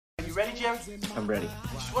ready, Jerry? I'm ready.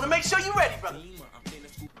 Just want to make sure you're ready, brother.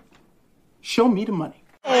 Show me the money.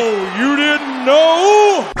 Oh, you didn't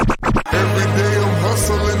know? Every day I'm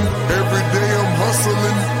hustling. Every day I'm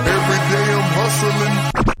hustling. Every day I'm hustling.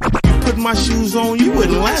 Put my shoes on, you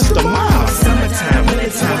wouldn't last a mile. Summertime,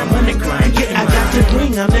 wintertime, I'm on the grind. Yeah, I got the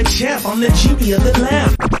ring, I'm the champ, I'm the genie of the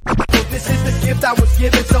lamp. This is the gift I was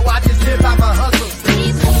given, so I just live by my hustle.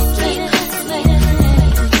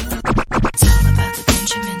 It's all about the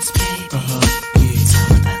Benjamins, baby. Yeah. It's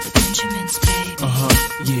all about the Benjamins, baby.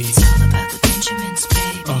 Yeah. It's all about the Benjamins,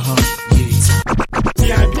 baby. Yeah.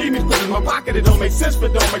 Yeah, I keep me put in my pocket. It don't make sense,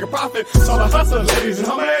 but don't make a profit. It's all a hustle, ladies and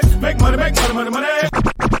homies. Make money, make money, money, money.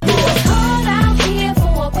 Call out here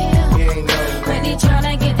for a pill. Really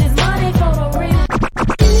tryna get this money for the real.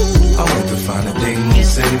 I want to find a thing to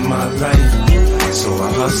save my life. So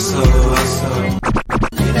I hustle.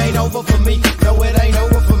 It ain't over for me. No, it ain't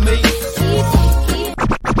over for me.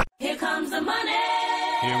 Here comes the money.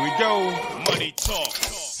 Here we go. Money talk.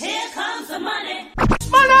 Here comes the money.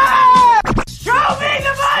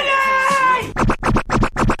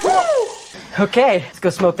 Okay, let's go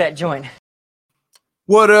smoke that joint.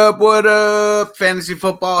 What up, Fantasy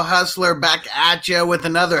Football Hustler back at you with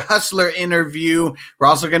another Hustler interview. We're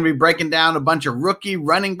also going to be breaking down a bunch of rookie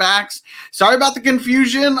running backs. Sorry about the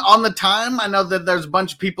confusion on the time. I know that there's a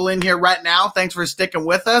bunch of people in here right now. Thanks for sticking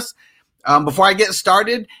with us. Before I get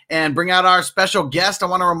started and bring out our special guest, I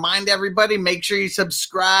want to remind everybody, make sure you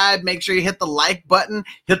subscribe, make sure you hit the like button,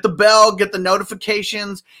 hit the bell, get the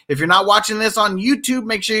notifications. If you're not watching this on YouTube,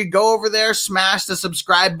 make sure you go over there, smash the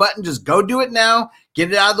subscribe button. Just go do it now.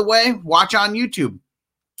 Get it out of the way. Watch on YouTube.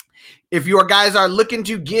 If your guys are looking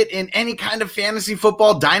to get in any kind of fantasy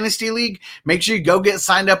football dynasty league, make sure you go get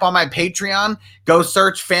signed up on my Patreon. Go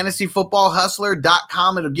search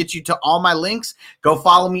fantasyfootballhustler.com. It'll get you to all my links. Go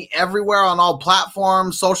follow me everywhere on all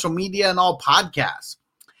platforms, social media, and all podcasts.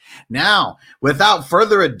 Now, without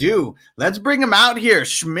further ado, let's bring him out here.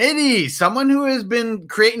 Schmitty, someone who has been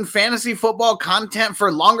creating fantasy football content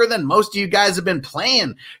for longer than most of you guys have been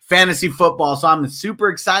playing fantasy football. So I'm super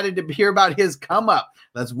excited to hear about his come up.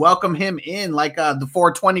 Let's welcome him in like the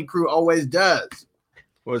 420 crew always does.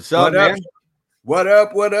 What's up, man? What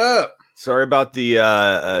up? Sorry about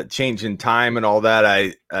the change in time and all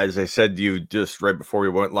that. As I said to you just right before we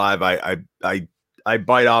went live, I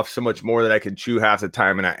bite off so much more that I can chew half the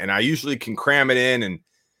time, and I usually can cram it in and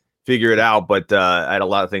figure it out. But I had a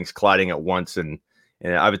lot of things colliding at once, and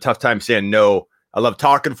I have a tough time saying no. I love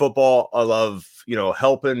talking football. I love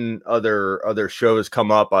helping other shows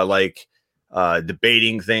come up. I like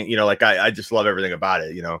debating thing. I just love everything about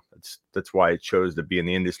it. That's why I chose to be in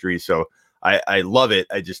the industry. So I love it.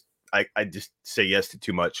 I just say yes to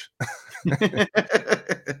too much.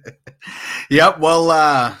 Yep.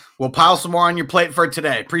 Well, we'll pile some more on your plate for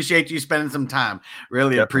today. Appreciate you spending some time.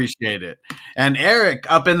 Really appreciate it. And Eric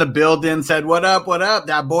up in the building said, what up?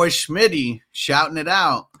 That boy Schmitty shouting it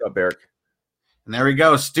out. What's up, Eric? And there we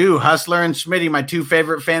go. Stu, Hustler, and Schmitty, my two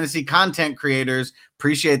favorite fantasy content creators.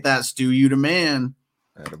 Appreciate that, Stu. You the man.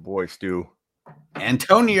 That a boy, Stu.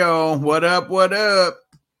 Antonio, what up?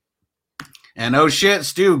 And oh shit,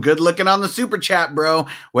 Stu, good looking on the super chat, bro.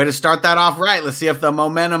 Way to start that off right. Let's see if the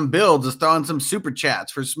momentum builds. Let's throw in some super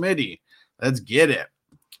chats for Smitty. Let's get it.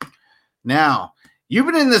 Now, you've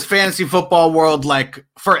been in this fantasy football world like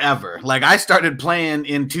forever. Like I started playing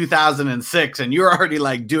in 2006 and you're already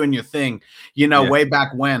like doing your thing, way back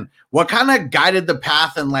when. What kind of guided the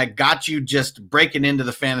path and like got you just breaking into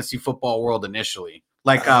the fantasy football world initially?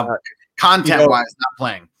 Like content-wise, not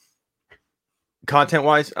playing.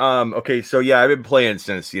 Content-wise? Okay, so yeah, I've been playing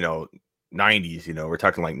since, 90s, we're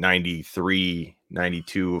talking like 93,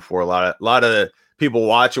 92 before a lot of people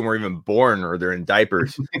watching were even born or they're in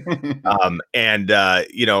diapers.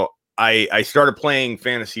 I started playing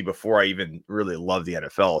fantasy before I even really loved the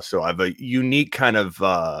NFL. So I have a unique kind of,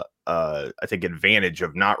 I think, advantage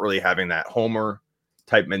of not really having that homer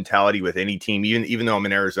type mentality with any team, even though I'm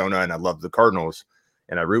in Arizona and I love the Cardinals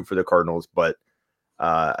and I root for the Cardinals. But,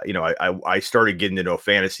 I started getting to know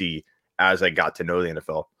fantasy as I got to know the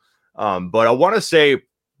NFL. But I want to say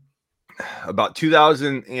about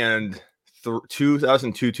 2002,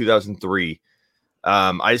 2003,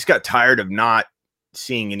 I just got tired of not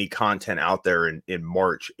seeing any content out there in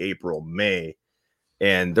March, April, May,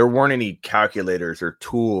 and there weren't any calculators or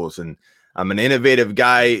tools. And I'm an innovative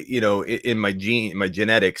guy, in my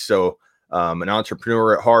genetics. So an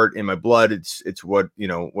entrepreneur at heart, in my blood. It's what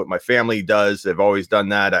my family does. They've always done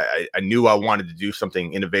that. I knew I wanted to do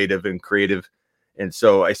something innovative and creative. And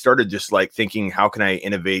so I started just like thinking, how can I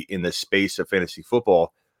innovate in the space of fantasy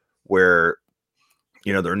football where,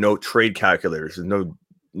 there are no trade calculators, there's no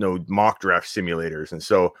no mock draft simulators. And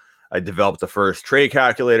so I developed the first trade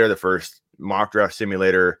calculator, the first mock draft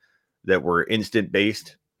simulator that were instant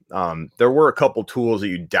based. There were a couple tools that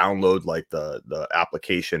you download, like the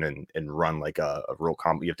application and run like a real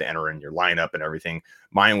comp. You have to enter in your lineup and everything.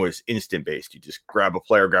 Mine was instant based. You just grab a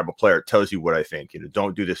player. It tells you what I think.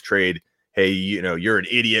 Don't do this trade. Hey, you're an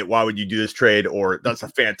idiot. Why would you do this trade? Or that's a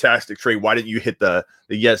fantastic trade. Why didn't you hit the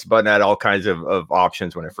yes button? I had all kinds of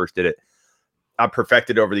options when I first did it. I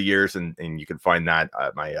perfected over the years, and you can find that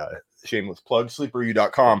at my shameless plug,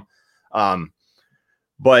 sleeperu.com.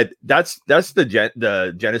 But that's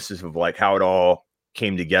the genesis of like how it all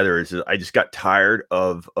came together. Is I just got tired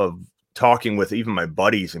of talking with even my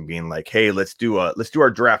buddies and being like, hey, let's do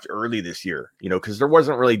our draft early this year, because there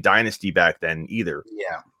wasn't really dynasty back then either.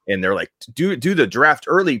 Yeah. And they're like, do the draft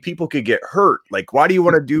early. People could get hurt. Like, why do you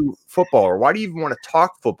want to do football, or why do you even want to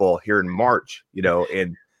talk football here in March?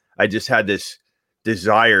 And I just had this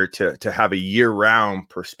desire to have a year-round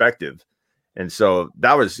perspective. And so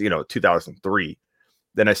that was, 2003.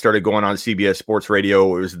 Then I started going on CBS Sports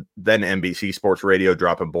Radio. It was then NBC Sports Radio,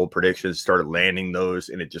 dropping bold predictions, started landing those,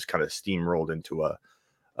 and it just kind of steamrolled into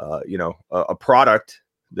a product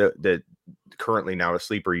that currently now is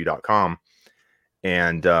sleeperu.com.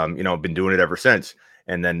 And, I've been doing it ever since.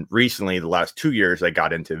 And then recently, the last 2 years, I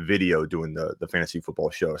got into video doing the fantasy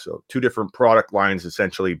football show. So 2 different product lines,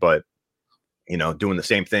 essentially, but, doing the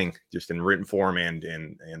same thing, just in written form and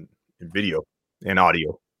in video and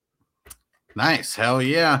audio. Nice. Hell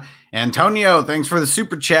yeah. Antonio, thanks for the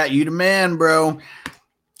super chat. You the man, bro.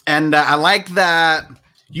 And I like that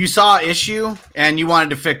you saw an issue and you wanted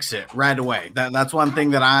to fix it right away. That's one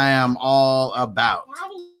thing that I am all about.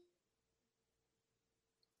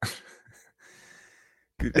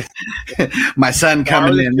 My son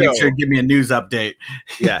coming in, make sure to give me a news update.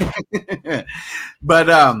 Yeah.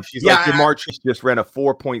 But she's like, your March just ran a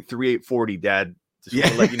 4.3840, Dad. Just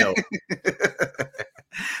want to let you know.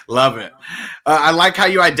 Love it. I like how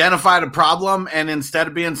you identified a problem, and instead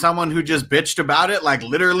of being someone who just bitched about it, like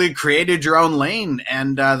literally created your own lane.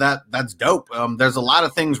 And that's dope. There's a lot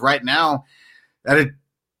of things right now that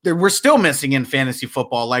we're still missing in fantasy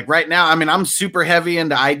football. Like right now, I mean, I'm super heavy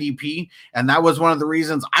into IDP, and that was one of the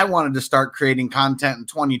reasons I wanted to start creating content in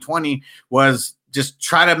 2020 was just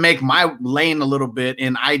try to make my lane a little bit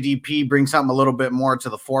in IDP, bring something a little bit more to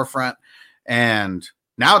the forefront. And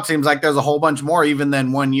now it seems like there's a whole bunch more even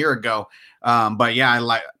than 1 year ago. But yeah,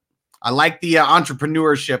 I like the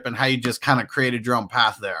entrepreneurship and how you just kind of created your own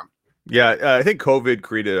path there. Yeah, I think COVID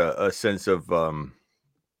created a sense of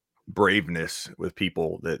braveness with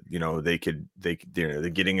people that they're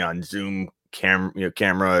getting on Zoom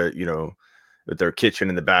camera, with their kitchen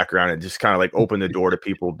in the background, and just kind of like open the door to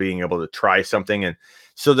people being able to try something. And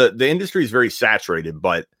so the industry is very saturated,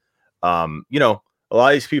 but a lot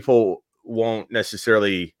of these people won't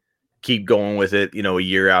necessarily keep going with it, a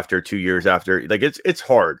year after, 2 years after. Like it's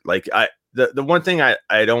hard. Like the one thing I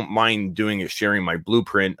don't mind doing is sharing my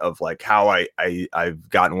blueprint of like how I've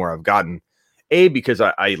gotten where I've gotten. Because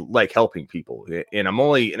I like helping people, and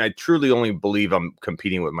I truly only believe I'm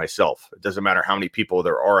competing with myself. It doesn't matter how many people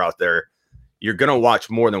there are out there. You're going to watch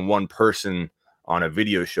more than one person on a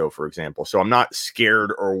video show, for example. So I'm not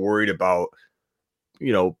scared or worried about,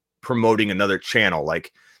 promoting another channel.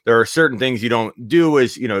 Like there are certain things you don't do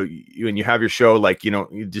as, when you have your show, like,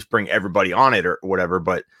 you just bring everybody on it or whatever,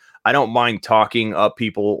 but I don't mind talking up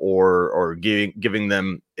people or giving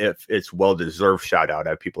them, if it's well-deserved, shout out.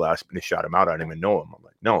 I have people ask me to shout them out. I don't even know them. I'm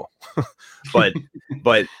like, no,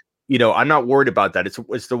 but I'm not worried about that.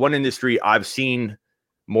 It's the one industry I've seen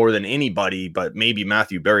more than anybody, but maybe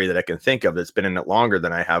Matthew Berry that I can think of that's been in it longer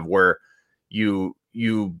than I have, where you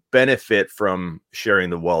benefit from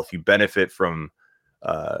sharing the wealth. You benefit from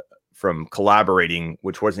collaborating,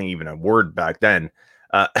 which wasn't even a word back then.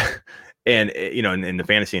 And in the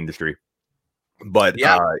fantasy industry, but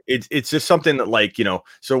yeah, it's just something that, like,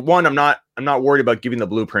 so one, I'm not worried about giving the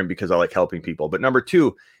blueprint because I like helping people. But number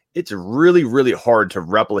two, it's really, really hard to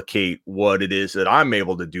replicate what it is that I'm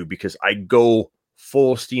able to do because I go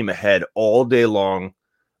full steam ahead all day long.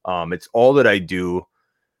 It's all that I do.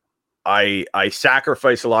 I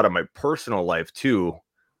sacrifice a lot of my personal life too,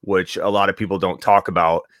 which a lot of people don't talk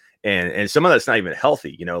about. And some of that's not even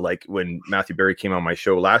healthy, like when Matthew Berry came on my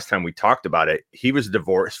show last time, we talked about it. He was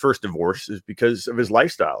divorced. His first divorce is because of his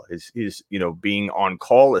lifestyle. His being on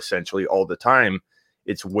call essentially all the time.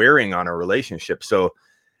 It's wearing on a relationship. So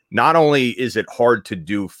not only is it hard to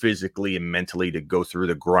do physically and mentally to go through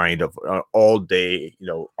the grind of all day,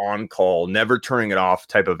 on call, never turning it off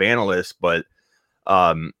type of analyst, but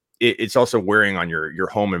it's also wearing on your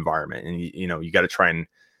home environment. And, you got to try and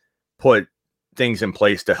put things in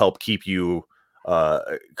place to help keep you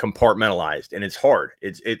compartmentalized, and it's hard.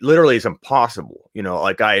 It literally is impossible. You know,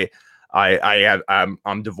 like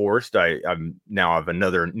I'm divorced. I'm now have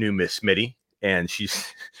another new Miss Smitty, and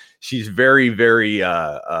she's very, very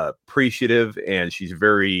appreciative, and she's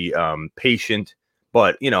very patient,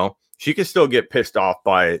 but you know, she can still get pissed off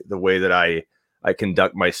by the way that I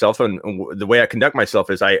conduct myself. And the way I conduct myself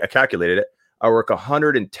is I calculated it. I work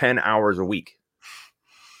 110 hours a week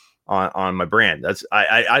on my brand. That's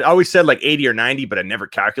I always said like 80 or 90, but I never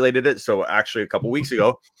calculated it. So actually a couple weeks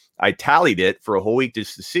ago, I tallied it for a whole week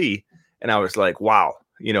just to see. And I was like, wow,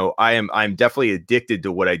 you know, I'm definitely addicted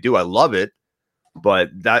to what I do. I love it, but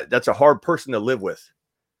that's a hard person to live with.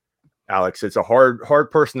 Alex, it's a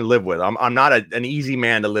hard person to live with. I'm not an easy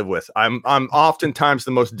man to live with. I'm oftentimes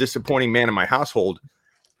the most disappointing man in my household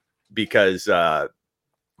because,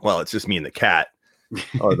 well, it's just me and the cat.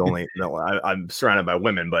 I'm surrounded by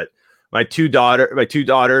women, but my two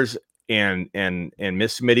daughters and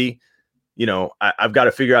Miss Smitty, you know, I've got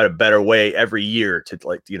to figure out a better way every year to,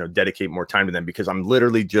 like, you know, dedicate more time to them, because I'm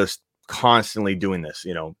literally just constantly doing this,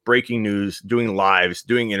 you know, breaking news, doing lives,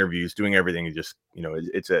 doing interviews, doing everything. And just, you know,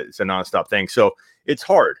 it's a nonstop thing. So it's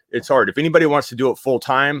hard. If anybody wants to do it full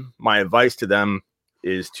time, my advice to them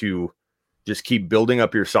is to just keep building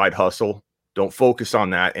up your side hustle. Don't focus on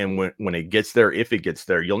that. And when it gets there, if it gets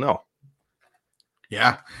there, you'll know.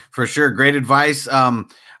 Yeah, for sure. Great advice.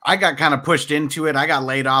 I got kind of pushed into it. I got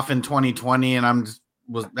laid off in 2020,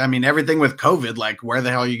 and everything with COVID, like, where the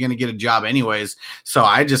hell are you going to get a job anyways? So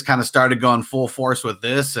I just kind of started going full force with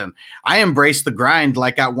this, and I embraced the grind.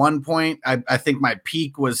 Like, at one point, I think my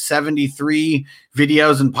peak was 73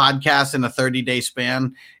 videos and podcasts in a 30-day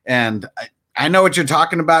span. And I know what you're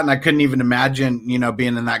talking about, and I couldn't even imagine, you know,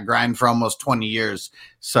 being in that grind for almost 20 years.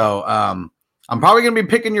 So I'm probably going to be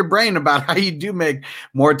picking your brain about how you do make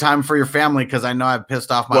more time for your family, because I know I've pissed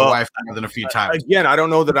off my wife more than a few times. Again, I don't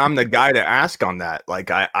know that I'm the guy to ask on that.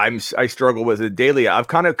 Like, I struggle with it daily. I've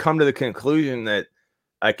kind of come to the conclusion that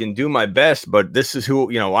I can do my best, but this is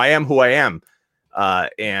who, you know, I am who I am.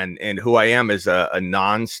 And who I am is a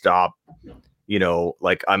nonstop, you know,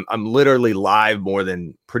 like I'm literally live more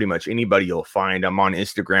than pretty much anybody you'll find. I'm on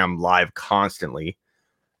Instagram live constantly.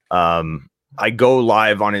 I go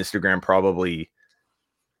live on Instagram probably,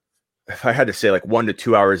 if I had to say, like 1 to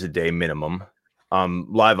 2 hours a day minimum.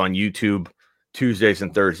 Live on YouTube Tuesdays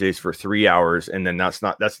and Thursdays for 3 hours, and then that's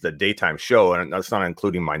the daytime show, and that's not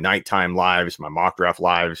including my nighttime lives, my mock draft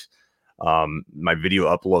lives, my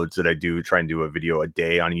video uploads that I do. Try and do a video a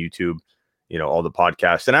day on YouTube. You know, all the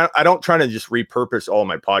podcasts, and I don't try to just repurpose all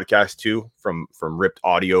my podcasts too from ripped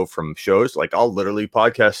audio from shows. Like, I'll literally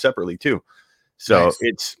podcast separately too. So nice.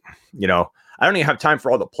 It's, you know, I don't even have time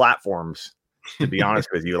for all the platforms, to be honest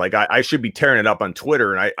with you. Like, I should be tearing it up on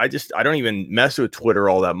Twitter, and I don't even mess with Twitter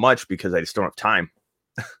all that much because I just don't have time.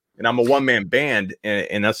 And I'm a one-man band,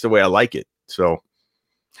 and that's the way I like it. So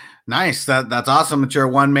nice. That's awesome that you're a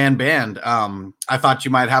one-man band. I thought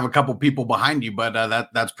you might have a couple people behind you, but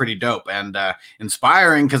that's pretty dope and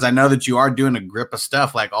inspiring, because I know that you are doing a grip of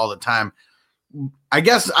stuff like all the time. I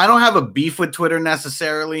guess I don't have a beef with Twitter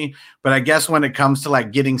necessarily, but I guess when it comes to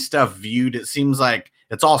like getting stuff viewed, it seems like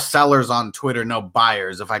it's all sellers on Twitter, no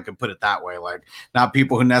buyers, if I could put it that way. Like, not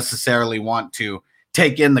people who necessarily want to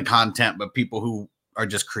take in the content, but people who are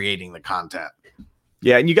just creating the content.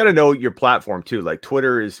 Yeah, and you got to know your platform too. Like,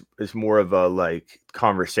 Twitter is more of a like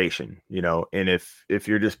conversation, you know. And if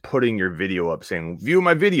you're just putting your video up saying view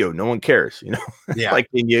my video, no one cares, you know. Yeah. Like,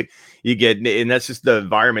 and you get, and that's just the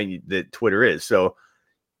environment that Twitter is. So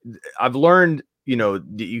I've learned, you know,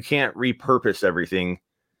 that you can't repurpose everything.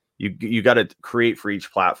 You got to create for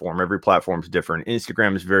each platform. Every platform is different.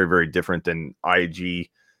 Instagram is very, very different than IG.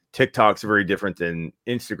 TikTok's very different than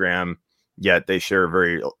Instagram. Yet they share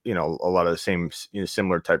very, you know, a lot of the same, you know,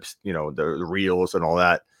 similar types, you know, the reels and all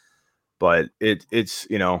that. But it's,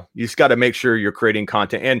 you know, you just got to make sure you're creating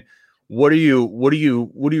content. And what are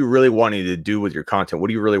you really wanting to do with your content? What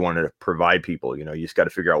do you really want to provide people? You know, you just got to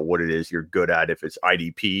figure out what it is you're good at. If it's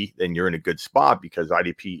IDP, then you're in a good spot, because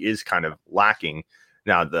IDP is kind of lacking.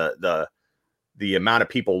 Now, the amount of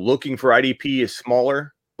people looking for IDP is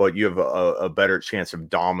smaller, but you have a better chance of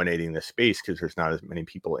dominating the space because there's not as many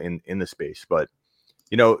people in the space. But,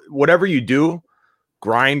 you know, whatever you do,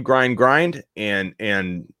 grind,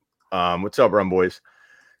 and what's up, Run Boys?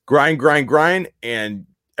 Grind, and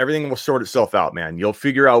everything will sort itself out, man. You'll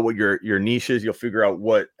figure out what your niche is. You'll figure out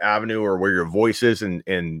what avenue or where your voice is, and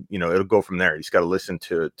you know, it'll go from there. You just got to listen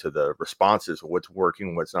to the responses, what's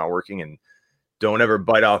working, what's not working, and don't ever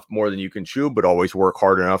bite off more than you can chew, but always work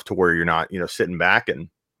hard enough to where you're not, you know, sitting back and,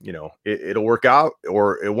 it'll work out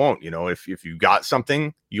or it won't. If you got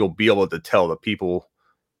something, you'll be able to tell the people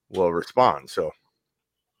will respond. So,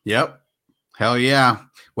 yep. Hell yeah.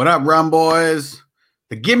 What up, Rum Boys?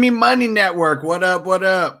 The Give Me Money Network. What up? What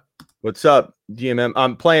up? What's up, GMM?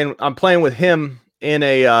 I'm playing with him in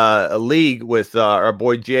a league with our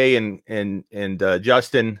boy Jay and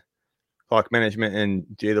Justin, Clock Management, and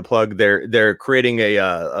Jay the Plug. They're creating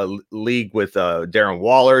a league with Darren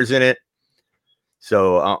Waller's in it.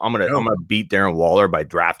 So I'm gonna beat Darren Waller by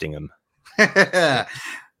drafting him.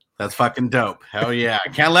 That's fucking dope. Hell yeah!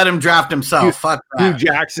 Can't let him draft himself. Fuck that. Hugh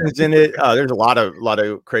Jackson's in it. There's a lot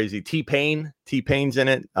of crazy T-Pain's in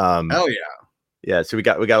it. Hell yeah. Yeah, so we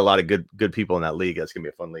got a lot of good people in that league. That's gonna be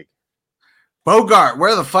a fun league. Bogart,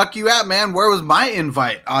 where the fuck you at, man? Where was my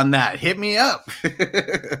invite on that? Hit me up.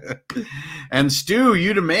 And Stu,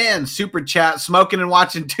 you the man. Super chat, smoking and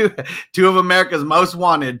watching two of America's Most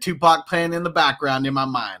Wanted. Tupac playing in the background in my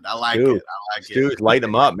mind. I like it. Stu's light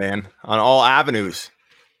them up, man, on all avenues.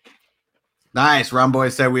 Nice. Rum Boy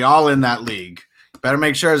said we all in that league. Better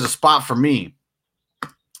make sure there's a spot for me.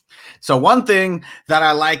 So one thing that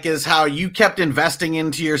I like is how you kept investing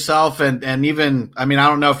into yourself and even, I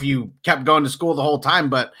don't know if you kept going to school the whole time,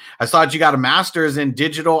 but I saw that you got a master's in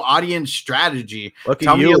digital audience strategy.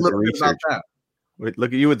 Tell me a little bit about that.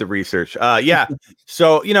 Look at you with the research. Yeah.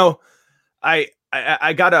 So,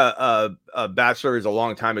 I got a bachelor's a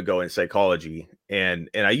long time ago in psychology, and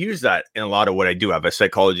I use that in a lot of what I do. I have a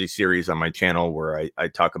psychology series on my channel where I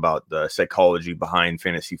talk about the psychology behind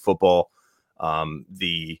fantasy football,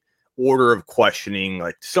 the order of questioning,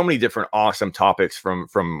 like so many different awesome topics from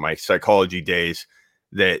my psychology days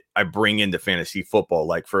that I bring into fantasy football.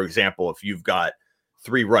 Like, for example, if you've got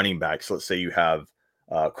 3 running backs, let's say you have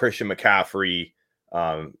Christian McCaffrey,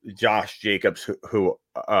 Josh Jacobs, who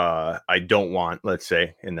I don't want, let's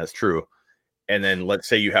say, and that's true. And then let's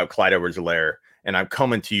say you have Clyde Edwards-Helaire, and I'm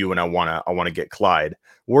coming to you and I want to get Clyde.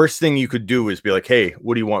 Worst thing you could do is be like, hey,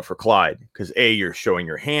 what do you want for Clyde? Because A, you're showing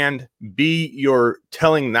your hand. B, you're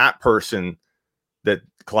telling that person that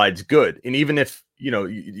Clyde's good. And even if,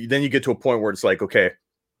 then you get to a point where it's like, okay,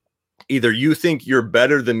 either you think you're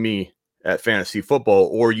better than me at fantasy football,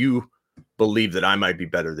 or you believe that I might be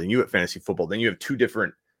better than you at fantasy football. Then you have 2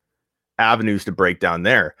 different avenues to break down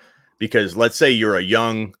there. Because let's say you're a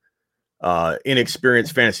young,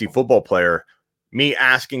 inexperienced fantasy football player. Me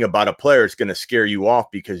asking about a player is going to scare you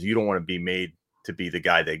off because you don't want to be made to be the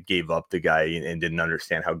guy that gave up the guy and didn't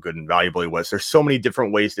understand how good and valuable he was. There's so many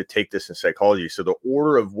different ways to take this in psychology. So the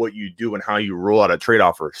order of what you do and how you roll out a trade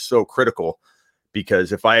offer is so critical,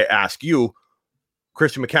 because if I ask you,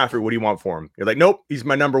 Christian McCaffrey, what do you want for him? You're like, nope, he's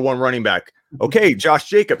my number 1 running back. Okay, Josh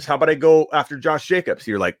Jacobs, how about I go after Josh Jacobs?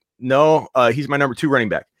 You're like, no, he's my number 2 running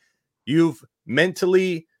back. You've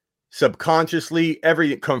mentally, subconsciously,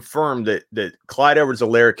 everything confirmed that Clyde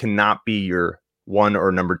Edwards-Helaire cannot be your 1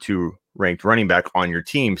 or number 2 ranked running back on your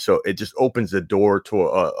team. So it just opens the door to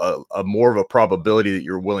a more of a probability that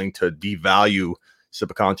you're willing to devalue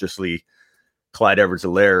subconsciously Clyde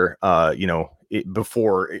Edwards-Helaire,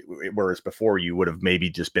 whereas before you would have maybe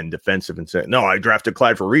just been defensive and said, no, I drafted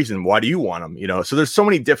Clyde for a reason. Why do you want him? So there's so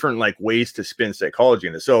many different ways to spin psychology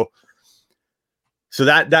in it. So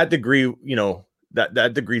that degree,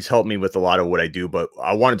 that degree's helped me with a lot of what I do, but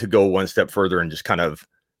I wanted to go one step further and just kind of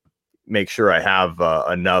make sure I have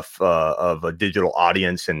enough of a digital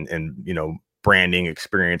audience and branding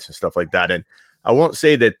experience and stuff like that. And I won't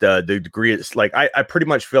say that the degree is I pretty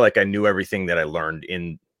much feel like I knew everything that I learned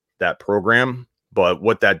in that program, but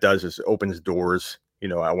what that does is opens doors.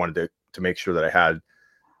 I wanted to make sure that I had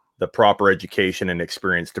the proper education and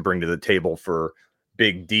experience to bring to the table for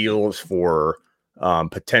big deals, for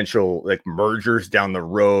potential mergers down the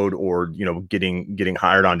road, or getting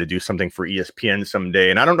hired on to do something for ESPN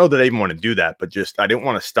someday. And I don't know that I even want to do that, but just I didn't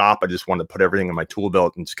want to stop. I just wanted to put everything in my tool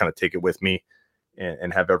belt and just kind of take it with me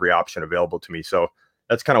and have every option available to me. So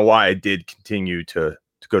that's kind of why I did continue to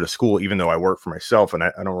go to school, even though I work for myself and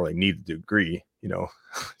I don't really need the degree,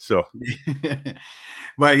 so.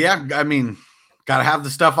 But yeah, gotta have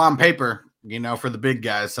the stuff on paper, for the big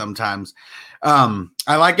guys sometimes. I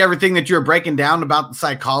like everything that you're breaking down about the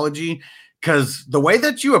psychology, because the way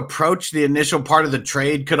that you approach the initial part of the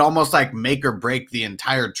trade could almost make or break the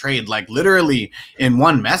entire trade, literally in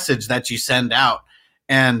one message that you send out.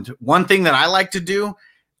 And one thing that I like to do,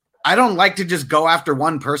 I don't like to just go after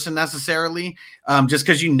one person necessarily, just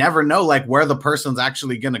because you never know where the person's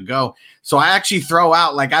actually going to go. So I actually throw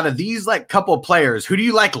out out of these couple players, who do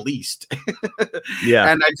you like least?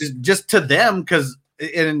 Yeah. And I just to them, because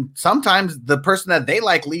And sometimes the person that they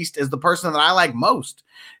like least is the person that I like most.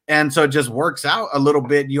 And so it just works out a little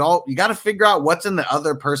bit. You got to figure out what's in the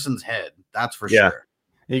other person's head. That's for sure.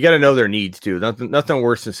 You got to know their needs too. Nothing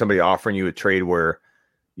worse than somebody offering you a trade where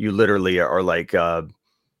you literally are like,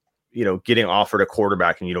 getting offered a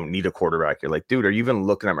quarterback and you don't need a quarterback. You're like, dude, are you even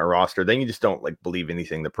looking at my roster? Then you just don't like believe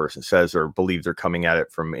anything the person says or believe they're coming at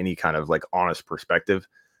it from any kind of like honest perspective.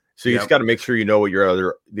 So you just got to make sure you know what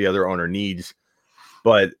the other owner needs.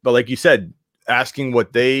 But like you said, asking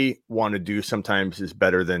what they want to do sometimes is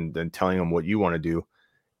better than telling them what you want to do.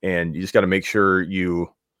 And you just got to make sure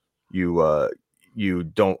you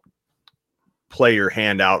don't play your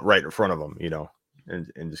hand out right in front of them,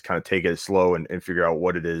 and just kind of take it slow and figure out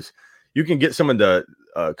what it is. You can get someone to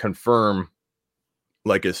confirm,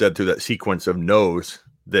 like I said, through that sequence of no's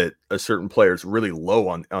that a certain player is really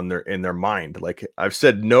low in their mind. Like I've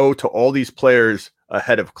said no to all these players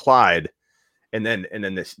ahead of Clyde. And then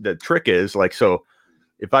the trick is like, so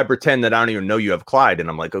if I pretend that I don't even know you have Clyde and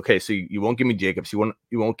I'm like, okay, so you won't give me Jacobs. You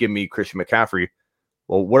won't give me Christian McCaffrey.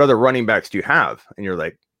 Well, what other running backs do you have? And you're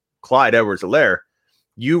like, Clyde Edwards-Helaire.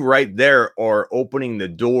 You right there are opening the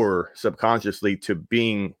door subconsciously to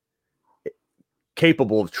being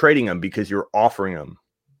capable of trading them because you're offering them,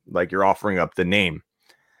 like you're offering up the name.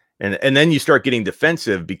 And then you start getting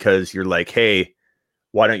defensive because you're like, hey,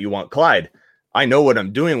 why don't you want Clyde? I know what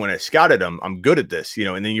I'm doing when I scouted him. I'm good at this,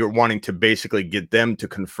 and then you're wanting to basically get them to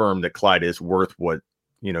confirm that Clyde is worth what,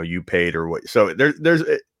 you paid or what. So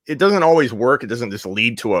it doesn't always work. It doesn't just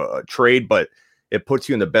lead to a trade, but it puts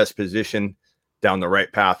you in the best position down the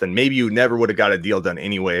right path. And maybe you never would have got a deal done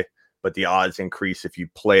anyway, but the odds increase if you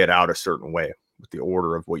play it out a certain way with the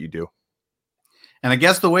order of what you do. And I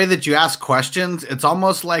guess the way that you ask questions, it's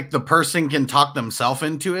almost like the person can talk themselves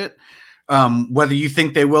into it. Whether you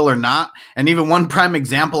think they will or not. And even one prime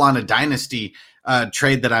example on a dynasty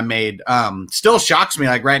trade that I made still shocks me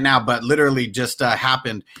like right now, but literally just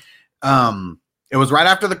happened. It was right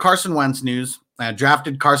after the Carson Wentz news. I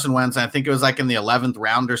drafted Carson Wentz. I think it was like in the 11th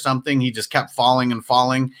round or something. He just kept falling and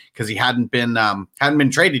falling because he hadn't been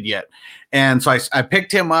traded yet. And so I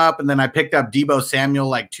picked him up, and then I picked up Deebo Samuel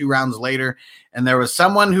like 2 rounds later. And there was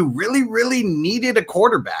someone who really, really needed a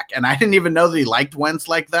quarterback. And I didn't even know that he liked Wentz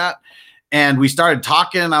like that. And we started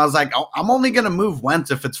talking, and I was like, I'm only going to move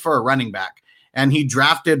Wentz if it's for a running back. And he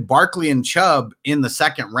drafted Barkley and Chubb in the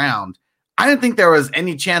 2nd round. I didn't think there was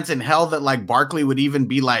any chance in hell that like Barkley would even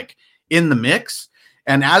be like in the mix.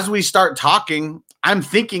 And as we start talking, I'm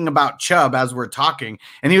thinking about Chubb as we're talking.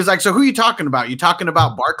 And he was like, so who are you talking about? You talking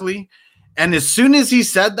about Barkley? And as soon as he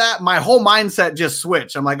said that, my whole mindset just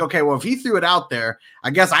switched. I'm like, okay, well, if he threw it out there, I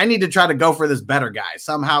guess I need to try to go for this better guy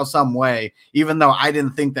somehow, some way, even though I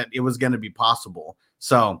didn't think that it was going to be possible.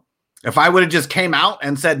 So if I would have just came out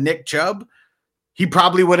and said Nick Chubb, he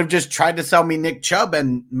probably would have just tried to sell me Nick Chubb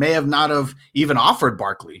and may have not have even offered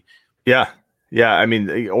Barkley. Yeah. Yeah. I mean,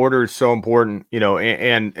 the order is so important,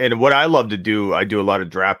 and what I love to do, I do a lot of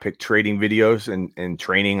draft pick trading videos and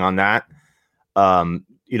training on that.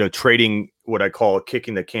 Trading what I call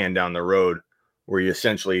kicking the can down the road, where you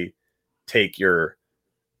essentially take your,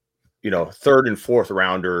 3rd and 4th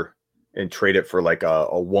rounder and trade it for like a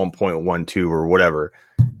 1.12 or whatever.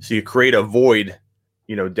 So you create a void,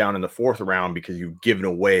 down in the 4th round because you've given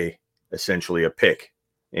away essentially a pick,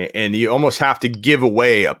 and you almost have to give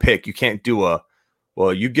away a pick. You can't do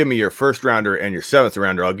you give me your 1st rounder and your 7th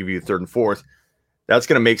rounder, I'll give you 3rd and 4th. That's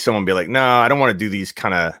going to make someone be like, no, I don't want to do these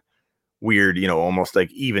kind of weird, almost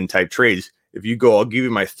like even type trades. If you go, I'll give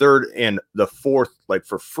you my 3rd and the 4th, like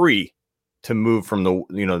for free, to move from the,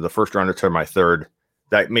 the 1st rounder to my 3rd.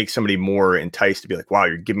 That makes somebody more enticed to be like, wow,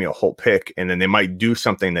 you're giving me a whole pick. And then they might do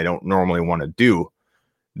something they don't normally want to do.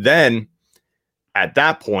 Then at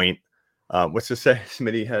that point, what's to say?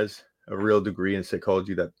 Smitty has a real degree in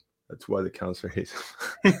psychology. That's why the counselor hates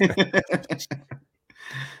him.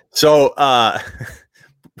 So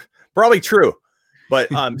probably true. But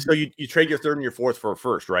so you trade your 3rd and your 4th for a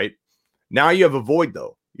 1st, right? Now you have a void,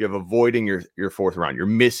 though. You have a void in your 4th round. You're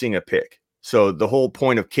missing a pick. So the whole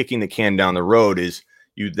point of kicking the can down the road is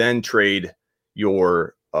you then trade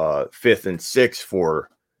your 5th and 6th for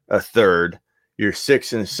a 3rd, your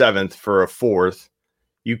 6th and 7th for a 4th.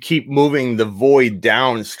 You keep moving the void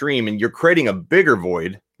downstream, and you're creating a bigger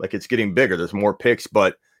void. Like it's getting bigger. There's more picks,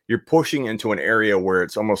 but you're pushing into an area where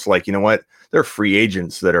it's almost like, you know what? There are free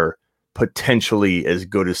agents that are potentially as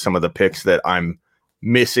good as some of the picks that I'm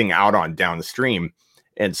missing out on down the stream.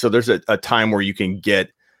 And so there's a time where you can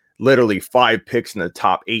get literally 5 picks in the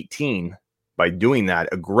top 18 by doing that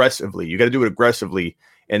aggressively. You got to do it aggressively.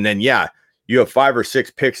 And then, you have 5 or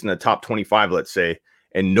 6 picks in the top 25, let's say,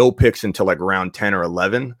 and no picks until like round 10 or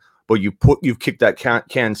 11. But you've kicked that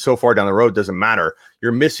can so far down the road, doesn't matter.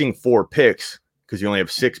 You're missing 4 picks because you only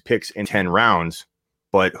have 6 picks in 10 rounds.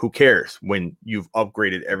 But who cares when you've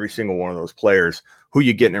upgraded every single one of those players? Who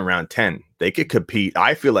you getting in round 10? They could compete.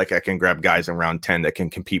 I feel like I can grab guys in round 10 that can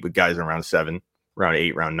compete with guys in round 7, round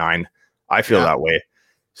 8, round 9. I feel that way.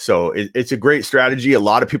 So it's a great strategy. A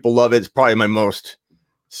lot of people love it. It's probably my most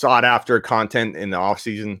sought after content in the off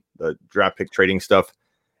season, the draft pick trading stuff.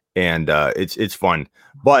 And it's fun,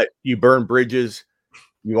 but you burn bridges.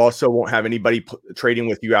 You also won't have anybody trading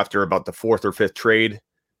with you after about the 4th or 5th trade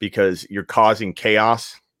because you're causing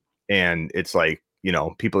chaos. And it's like,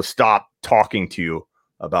 people stop talking to you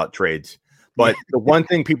about trades. But the one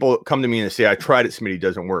thing people come to me and say, I tried it, Smitty,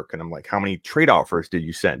 doesn't work. And I'm like, how many trade offers did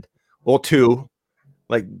you send? Well, 2.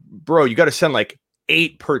 Like, bro, you got to send like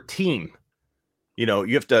 8 per team.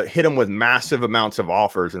 You have to hit them with massive amounts of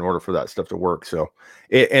offers in order for that stuff to work. So,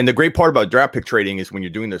 and the great part about draft pick trading is when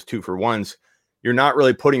you're doing those 2-for-1s, you're not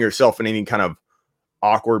really putting yourself in any kind of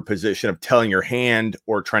awkward position of telling your hand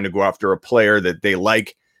or trying to go after a player that they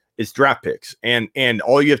like. It's draft picks. And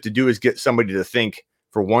all you have to do is get somebody to think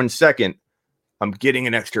for 1 second, I'm getting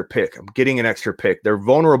an extra pick. I'm getting an extra pick. They're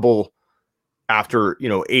vulnerable after,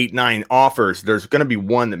 8, 9 offers. There's going to be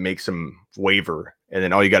one that makes them waver. And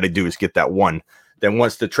then all you got to do is get that one. Then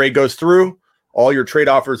once the trade goes through, all your trade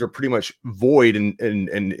offers are pretty much void.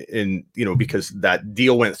 And because that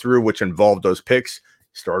deal went through, which involved those picks,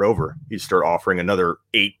 start over. You start offering another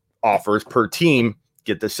 8 offers per team,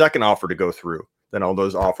 get the second offer to go through. Then all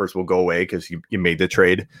those offers will go away because you made the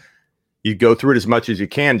trade. You go through it as much as you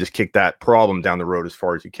can, just kick that problem down the road as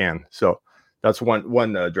far as you can. So that's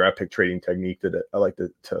one draft pick trading technique that I like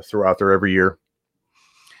to throw out there every year.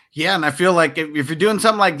 Yeah, and I feel like if you're doing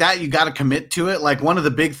something like that, you got to commit to it. Like one of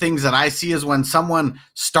the big things that I see is when someone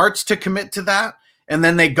starts to commit to that, and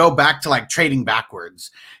then they go back to like trading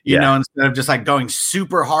backwards, you know, instead of just like going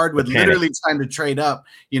super hard with literally trying to trade up,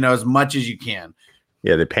 as much as you can.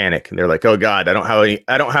 Yeah, they panic and they're like, "Oh God, I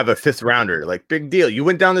don't have a 5th rounder." Like, big deal. You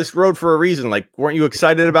went down this road for a reason. Like, weren't you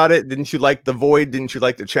excited about it? Didn't you like the void? Didn't you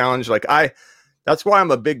like the challenge? Like, that's why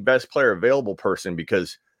I'm a big best player available person,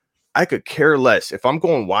 because I could care less if I'm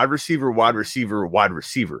going wide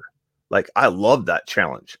receiver. Like, I love that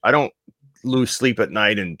challenge. I don't lose sleep at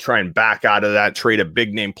night and try and back out of that, trade a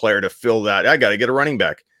big name player to fill that. I got to get a running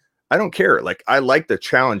back. I don't care. Like, I like the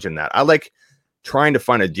challenge in that. I like trying to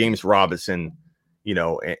find a James Robinson,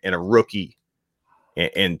 and a rookie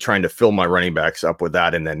and trying to fill my running backs up with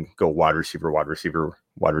that and then go wide receiver.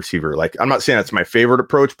 Like, I'm not saying that's my favorite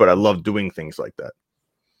approach, but I love doing things like that.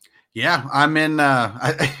 Yeah, I'm in.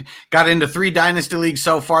 I got into 3 dynasty leagues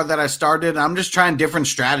so far that I started. I'm just trying different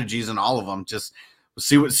strategies in all of them. Just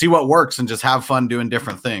see what works and just have fun doing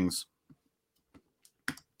different things.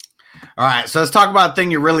 All right, so let's talk about a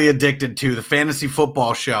thing you're really addicted to, the fantasy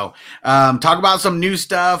football show. Talk about some new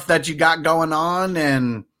stuff that you got going on,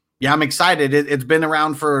 and yeah, I'm excited. It's been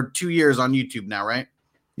around for 2 years on YouTube now, right?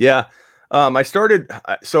 Yeah, I started.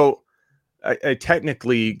 So I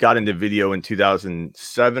technically got into video in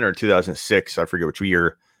 2007 or 2006. I forget which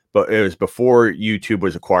year, but it was before YouTube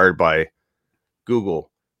was acquired by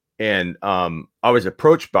Google, and I was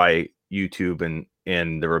approached by YouTube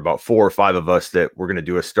and there were about 4 or 5 of us that were going to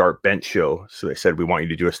do a start bench show. So they said, we want you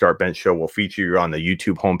to do a start bench show. We'll feature you on the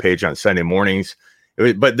YouTube homepage on Sunday mornings.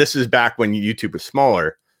 But this is back when YouTube was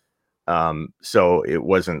smaller. So it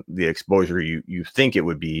wasn't the exposure you think it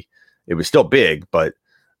would be. It was still big, but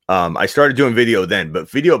I started doing video then. But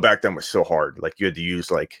video back then was so hard. Like, you had to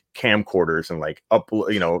use like camcorders and like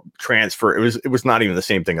transfer. It was not even the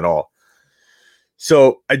same thing at all.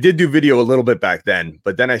 So I did do video a little bit back then,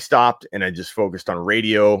 but then I stopped and I just focused on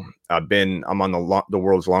radio. I'm on the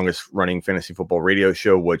world's longest running fantasy football radio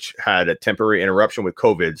show, which had a temporary interruption with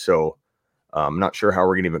COVID. So I'm not sure how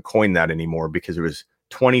we're going to even coin that anymore, because it was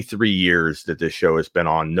 23 years that this show has been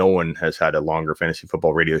on. No one has had a longer fantasy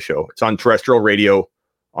football radio show. It's on terrestrial radio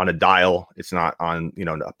on a dial. It's not on,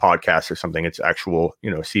 a podcast or something. It's actual,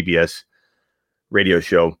 CBS radio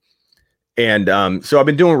show. And so I've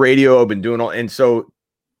been doing radio. I've been doing all. And so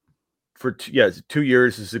for 2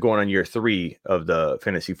 years, this is going on year 3 of the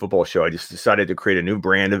fantasy football show. I just decided to create a new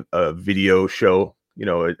brand of video show,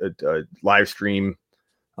 a live stream,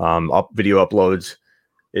 video uploads.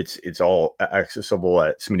 It's all accessible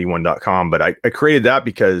at smitty1.com. But I created that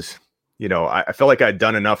because, I felt like I'd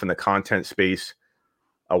done enough in the content space.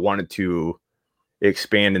 I wanted to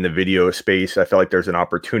expand in the video space. I felt like there's an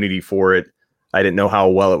opportunity for it. I didn't know how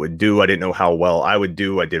well it would do. I didn't know how well I would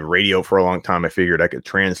do. I did radio for a long time. I figured I could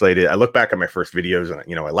translate it. I look back at my first videos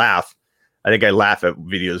and, I laugh. I think I laughed at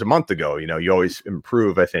videos a month ago. You know, you always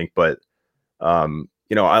improve, I think, but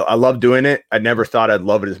you know, I love doing it. I never thought I'd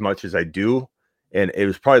love it as much as I do. And it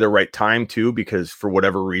was probably the right time too, because for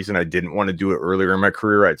whatever reason, I didn't want to do it earlier in my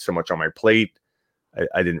career. I had so much on my plate.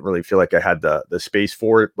 I didn't really feel like I had the space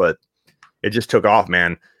for it, but it just took off,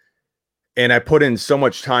 man. And I put in so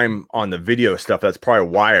much time on the video stuff. That's probably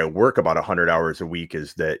why I work about 100 hours a week,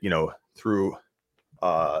 is that, you know, through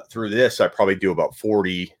this, I probably do about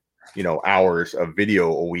 40, you know, hours of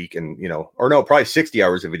video a week, and, you know, or no, probably 60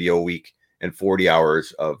 hours of video a week and 40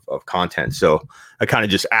 hours of content. So I kind of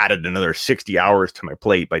just added another 60 hours to my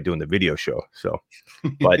plate by doing the video show. So,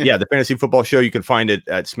 but yeah, the Fantasy Football Show, you can find it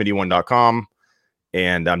at smitty1.com.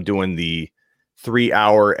 And I'm doing the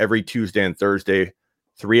 3-hour every Tuesday and Thursday,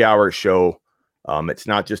 3-hour show. It's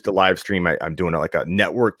not just a live stream. I'm doing like a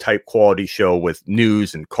network type quality show with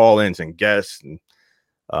news and call-ins and guests and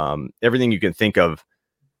everything you can think of.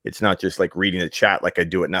 It's not just like reading the chat like I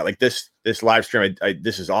do it now. Like this live stream,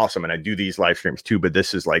 this is awesome, and I do these live streams too. But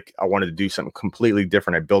this is like, I wanted to do something completely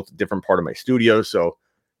different. I built a different part of my studio so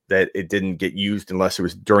that it didn't get used unless it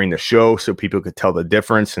was during the show, so people could tell the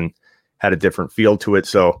difference and had a different feel to it.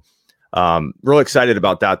 So real excited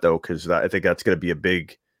about that though, because I think that's going to be a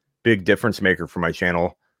big difference maker for my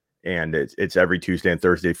channel. And it's every Tuesday and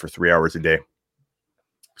Thursday for 3 hours a day.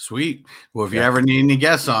 Sweet. Well, if you ever need any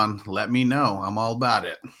guests on, let me know. I'm all about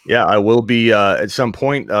it. Yeah, I will be at some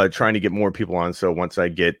point trying to get more people on. So once I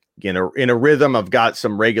get in a rhythm, I've got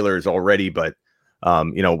some regulars already, but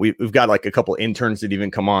you know, we've got like a couple interns that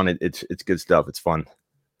even come on. It's good stuff. It's fun.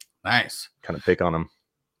 Nice. Kind of pick on them.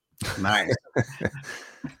 Nice.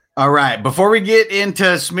 All right. Before we get into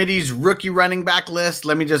Smitty's rookie running back list,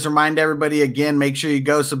 let me just remind everybody again, make sure you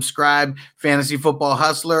go subscribe Fantasy Football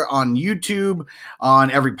Hustler on YouTube,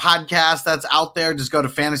 on every podcast that's out there. Just go to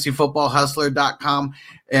fantasyfootballhustler.com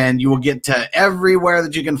and you will get to everywhere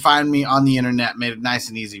that you can find me on the internet. Made it nice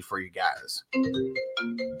and easy for you guys.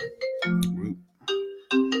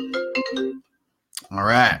 All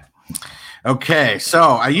right. Okay. So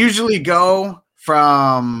I usually go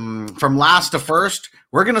from last to first.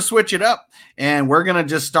 We're going to switch it up, and we're going to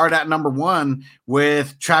just start at number 1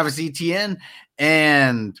 with Travis Etienne.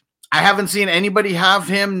 And I haven't seen anybody have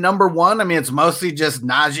him number 1. I mean, it's mostly just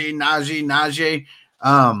Najee.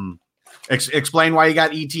 Explain why you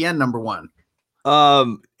got Etienne number 1.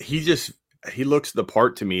 He looks the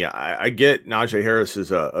part to me. I get Najee Harris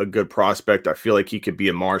is a good prospect. I feel like he could be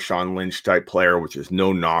a Marshawn Lynch type player, which is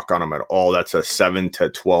no knock on him at all. That's a 7 to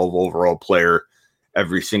 12 overall player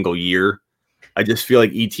every single year. I just feel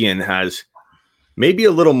like Etienne has maybe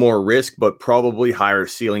a little more risk, but probably higher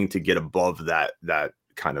ceiling to get above that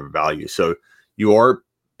kind of value. So you are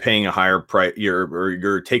paying a higher price.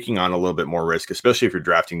 You're taking on a little bit more risk, especially if you're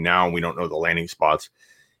drafting now and we don't know the landing spots.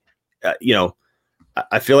 You know,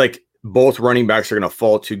 I feel like both running backs are going to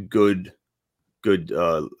fall to good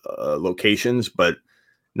locations, but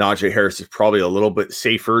Najee Harris is probably a little bit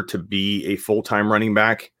safer to be a full-time running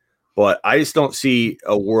back. But I just don't see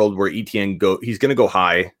a world where Etienne he's going to go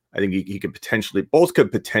high. I think he could both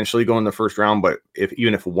could potentially go in the first round, but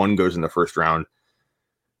even if one goes in the first round,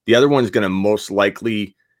 the other one's going to most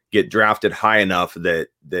likely get drafted high enough that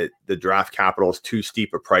the draft capital is too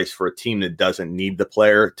steep a price for a team that doesn't need the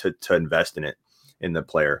player to invest in the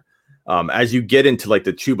player. As you get into like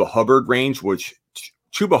the Chuba Hubbard range, which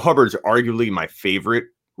Chuba Hubbard's arguably my favorite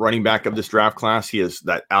running back of this draft class. He has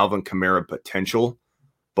that Alvin Kamara potential.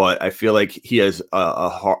 But I feel like he has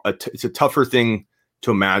it's a tougher thing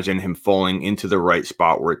to imagine him falling into the right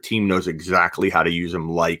spot where a team knows exactly how to use him,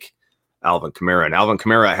 like Alvin Kamara. And Alvin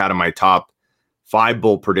Kamara, I had in my top 5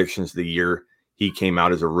 bowl predictions of the year. He came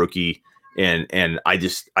out as a rookie, and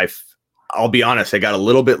I'll be honest, I got a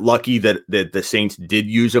little bit lucky that the Saints did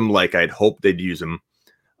use him like I'd hoped they'd use him.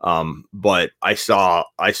 But I saw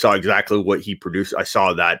exactly what he produced. I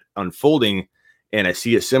saw that unfolding, and I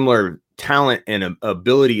see a similar talent and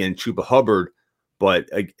ability in Chuba Hubbard, but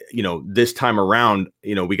you know, this time around,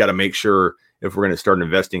 you know, we got to make sure if we're going to start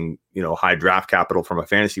investing, you know, high draft capital from a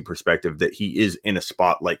fantasy perspective, that he is in a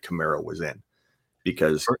spot like Kamara was in,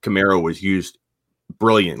 because Kamara was used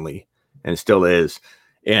brilliantly and still is.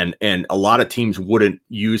 And a lot of teams wouldn't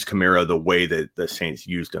use Kamara the way that the Saints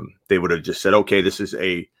used him. They would have just said, okay, this is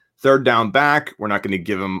a third down back. We're not going to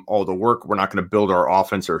give him all the work. We're not going to build our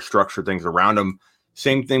offense or structure things around him.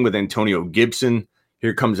 Same thing with Antonio Gibson.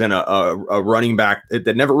 Here comes in a running back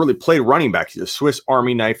that never really played running back. He's a Swiss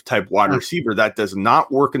Army knife type wide receiver. That does not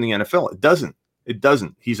work in the NFL. It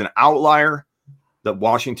doesn't. He's an outlier. The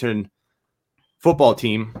Washington football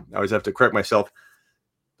team, I always have to correct myself.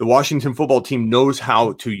 the Washington football team knows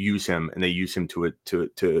how to use him, and they use him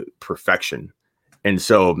to perfection. And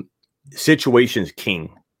so situation's king.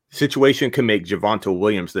 Situation can make Javonte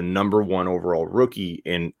Williams the number 1 overall rookie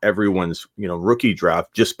in everyone's, rookie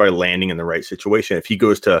draft just by landing in the right situation. If he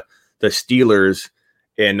goes to the Steelers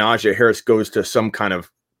and Najee Harris goes to some kind of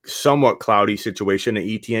somewhat cloudy situation, and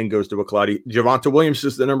ETN goes to a cloudy, Javonte Williams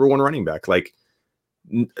is the number 1 running back. Like,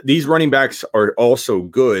 these running backs are also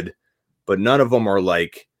good, but none of them are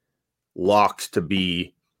like locked to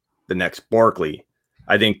be the next Barkley.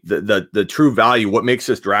 I think the true value, what makes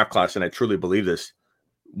this draft class, and I truly believe this,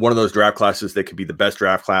 one of those draft classes that could be the best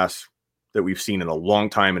draft class that we've seen in a long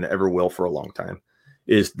time and ever will for a long time,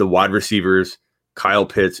 is the wide receivers, Kyle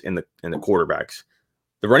Pitts, and the quarterbacks.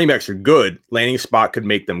 The running backs are good. Landing spot could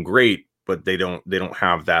make them great, but they don't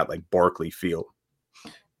have that like Barkley feel.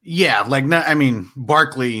 Yeah,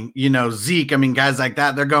 Barkley, Zeke, guys like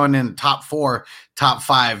that, they're going in top 4, top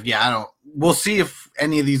 5. Yeah, we'll see if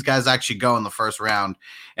any of these guys actually go in the first round.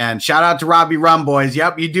 And shout out to Robbie Rum, boys.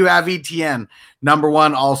 Yep, you do have ETN number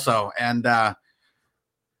 1 also. And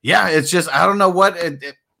it's just, I don't know what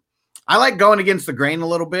I like going against the grain a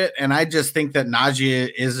little bit. And I just think that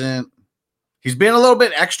Najee he's been a little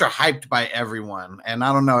bit extra hyped by everyone. And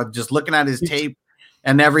I don't know, just looking at his tape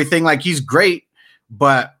and everything, like, he's great,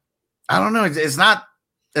 but I don't know. It's not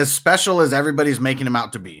as special as everybody's making him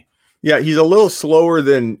out to be. Yeah, he's a little slower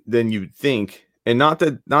than you'd think, and not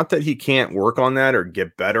that he can't work on that or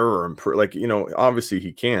get better or improve. Like, obviously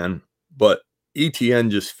he can, but ETN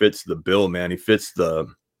just fits the bill, man. He fits the.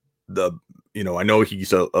 I know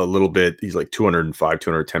he's a little bit. He's like 205,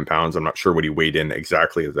 210 pounds. I'm not sure what he weighed in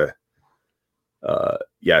exactly.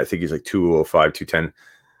 I think he's like 205, 210,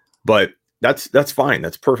 but that's fine.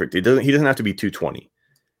 That's perfect. He doesn't have to be 220.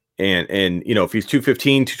 And if he's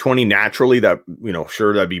 215, 220 naturally, that,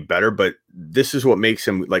 sure, that'd be better. But this is what makes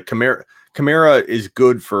him like Kamara is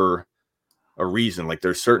good for a reason. Like,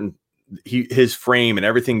 there's certain, his frame and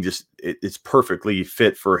everything, just it's perfectly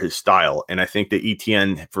fit for his style. And I think that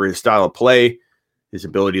ETN, for his style of play, his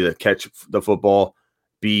ability to catch the football,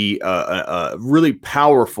 be a really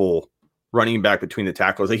powerful running back between the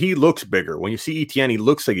tackles. Like, he looks bigger. When you see ETN, he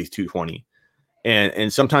looks like he's 220.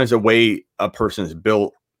 And sometimes the way a person's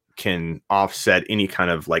built can offset any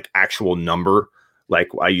kind of like actual number, like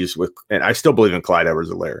I use with, and I still believe in Clyde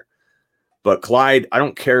Edwards-Helaire. But Clyde, I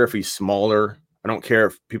don't care if he's smaller. I don't care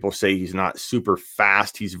if people say he's not super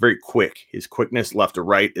fast. He's very quick. His quickness left to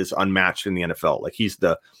right is unmatched in the NFL. Like, he's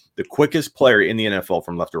the quickest player in the NFL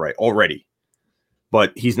from left to right already.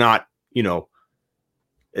 But he's not,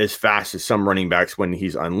 as fast as some running backs when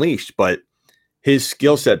he's unleashed. But his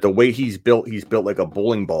skill set, the way he's built like a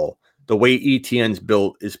bowling ball. The way ETN's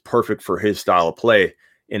built is perfect for his style of play.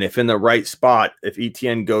 And if in the right spot, if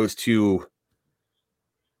ETN goes to,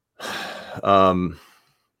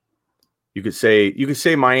 you could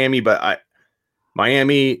say Miami, but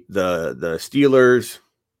Miami, the Steelers,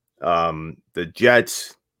 the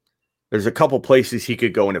Jets, there's a couple places he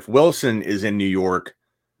could go. And if Wilson is in New York,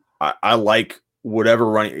 I like whatever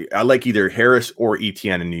running. I like either Harris or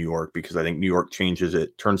ETN in New York, because I think New York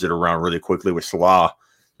turns it around really quickly with Salah.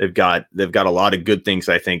 They've got a lot of good things,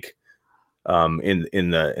 I think, on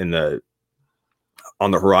the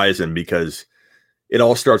horizon, because it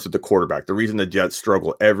all starts with the quarterback. The reason the Jets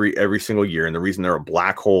struggle every single year, and the reason they're a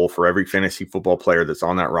black hole for every fantasy football player that's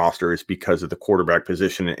on that roster, is because of the quarterback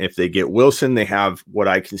position. And if they get Wilson, they have what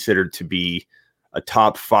I consider to be a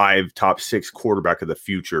top 5, top 6 quarterback of the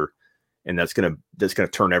future, and that's gonna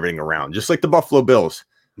turn everything around. Just like the Buffalo Bills,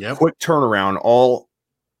 quick turnaround all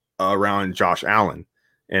around Josh Allen.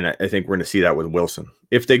 And I think we're going to see that with Wilson.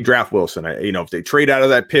 If they draft Wilson, if they trade out of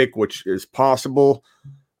that pick, which is possible,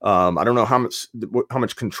 I don't know how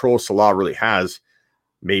much control Salah really has.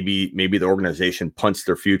 Maybe the organization punts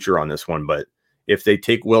their future on this one. But if they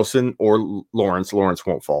take Wilson or Lawrence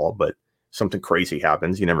won't fall. But something crazy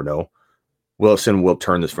happens. You never know. Wilson will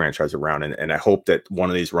turn this franchise around. And I hope that one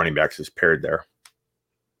of these running backs is paired there.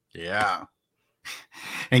 Yeah.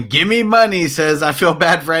 And give me money, says, I feel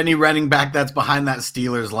bad for any running back that's behind that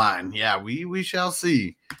Steelers line. Yeah, we shall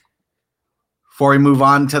see. Before we move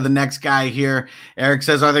on to the next guy here, Eric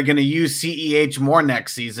says, are they going to use CEH more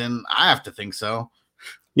next season? I have to think so.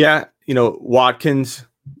 Yeah, Watkins,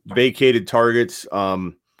 vacated targets.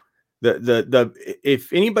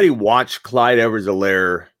 If anybody watched Clyde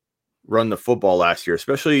Edwards-Helaire run the football last year,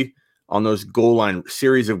 especially on those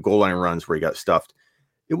series of goal line runs where he got stuffed,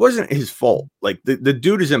 it wasn't his fault. Like, the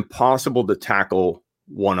dude is impossible to tackle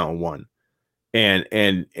one-on-one. And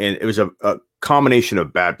it was a combination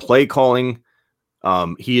of bad play calling.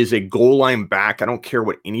 He is a goal line back. I don't care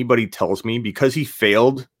what anybody tells me, because he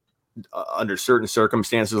failed under certain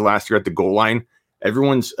circumstances last year at the goal line.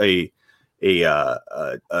 Everyone's a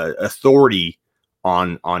authority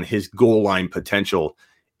on his goal line potential,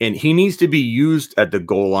 and he needs to be used at the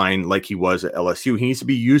goal line like he was at LSU. He needs to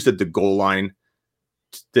be used at the goal line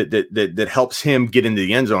that helps him get into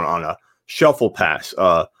the end zone on a shuffle pass,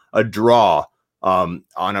 a draw, on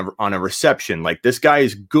a reception. Like, this guy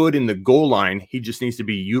is good in the goal line. He just needs to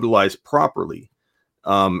be utilized properly.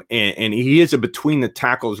 And he is a between the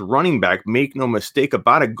tackles running back. Make no mistake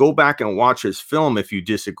about it. Go back and watch his film if you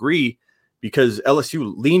disagree, because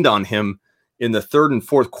LSU leaned on him in the third and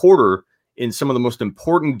fourth quarter in some of the most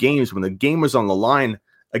important games when the game was on the line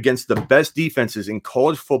against the best defenses in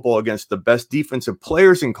college football, against the best defensive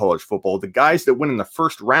players in college football, the guys that went in the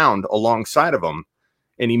first round alongside of him,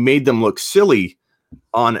 and he made them look silly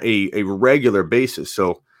on a regular basis.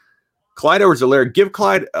 So Clyde Edwards-Helaire, give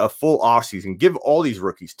Clyde a full offseason. Give all these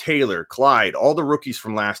rookies, Taylor, Clyde, all the rookies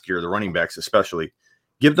from last year, the running backs especially,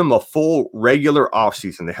 give them a full regular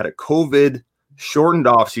offseason. They had a COVID shortened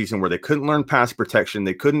offseason where they couldn't learn pass protection.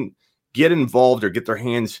 They couldn't get involved or get their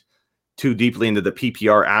hands too deeply into the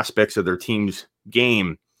PPR aspects of their team's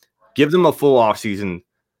game. Give them a full offseason.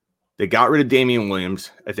 They got rid of Damian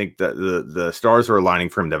Williams. I think that the stars are aligning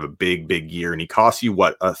for him to have a big, big year. And he costs you,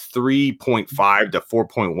 what, a 3.5 to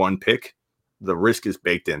 4.1 pick? The risk is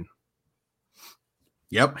baked in.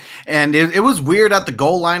 Yep. And it was weird at the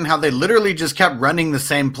goal line how they literally just kept running the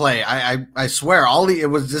same play. I swear, it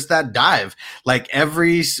was just that dive. Like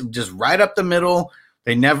just right up the middle.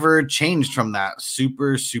 They never changed from that.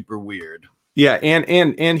 Super, super weird. Yeah,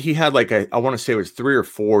 and he had like I want to say it was 3 or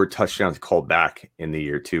 4 touchdowns called back in the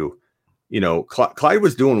year too. You know, Clyde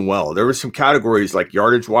was doing well. There was some categories like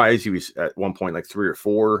yardage wise, he was at one point like 3 or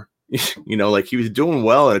 4. You know, like he was doing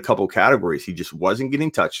well in a couple categories. He just wasn't getting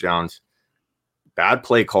touchdowns. Bad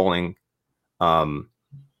play calling.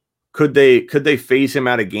 Could they phase him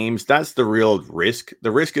out of games? That's the real risk.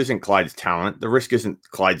 The risk isn't Clyde's talent. The risk isn't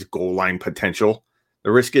Clyde's goal line potential.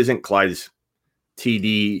 The risk isn't Clyde's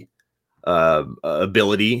TD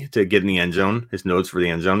ability to get in the end zone, his notes for the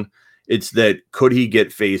end zone. It's that, could he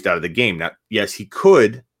get phased out of the game? Now, yes, he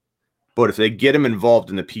could, but if they get him involved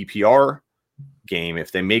in the PPR game,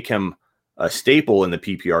 if they make him a staple in the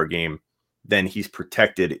PPR game, then he's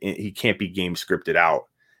protected. He can't be game scripted out.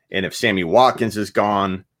 And if Sammy Watkins is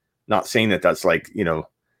gone, not saying that that's like, you know,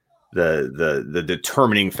 the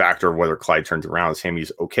determining factor of whether Clyde turns around.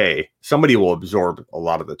 Sammy's okay. Somebody will absorb a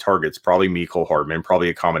lot of the targets, probably Mecole Hardman, probably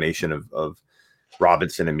a combination of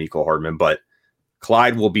Robinson and Mecole Hardman, but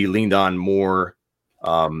Clyde will be leaned on more.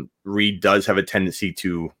 Reed does have a tendency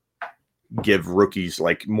to give rookies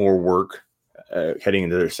like more work heading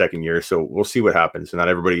into their second year. So we'll see what happens. And not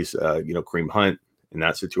everybody's, Kareem Hunt in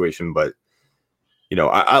that situation, but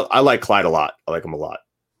I like Clyde a lot. I like him a lot.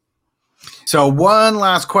 So one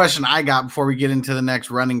last question I got before we get into the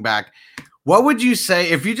next running back. What would you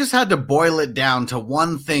say if you just had to boil it down to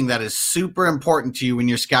one thing that is super important to you when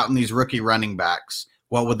you're scouting these rookie running backs?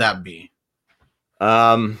 What would that be?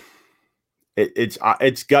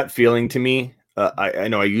 It's gut feeling to me. I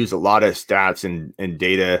know I use a lot of stats and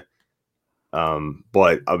data,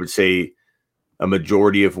 but I would say a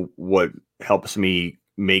majority of what helps me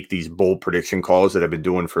make these bold prediction calls that I've been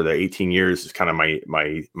doing for the 18 years is kind of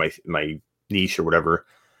my niche or whatever,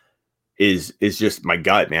 is just my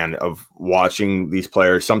gut, man, of watching these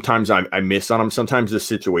players. Sometimes I miss on them. Sometimes the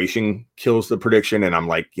situation kills the prediction and I'm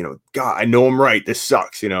like, God, I know I'm right. This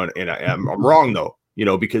sucks, and I'm wrong though,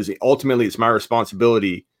 because ultimately it's my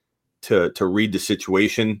responsibility to read the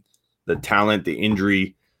situation, the talent, the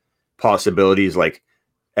injury possibilities, like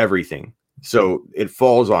everything. So it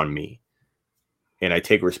falls on me. And I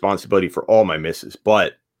take responsibility for all my misses,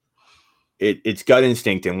 but it's gut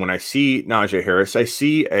instinct. And when I see Najee Harris, I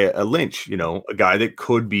see a Lynch, a guy that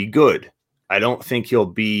could be good. I don't think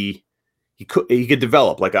he could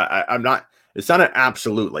develop. Like I'm not, it's not an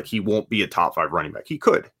absolute, like he won't be a top 5 running back. He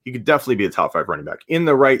could definitely be a top 5 running back in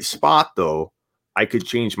the right spot though. I could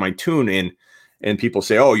change my tune and people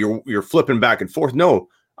say, oh, you're flipping back and forth. No,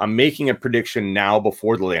 I'm making a prediction now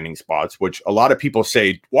before the landing spots, which a lot of people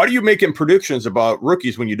say, why are you making predictions about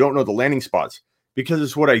rookies when you don't know the landing spots? Because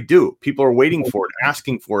it's what I do. People are waiting for it,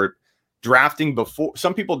 asking for it, drafting before.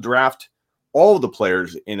 Some people draft all of the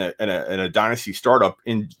players in a dynasty startup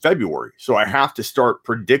in February. So I have to start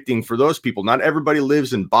predicting for those people. Not everybody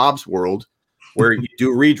lives in Bob's world where you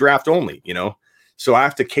do redraft only, So I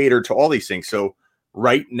have to cater to all these things. So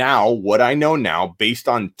right now, what I know now, based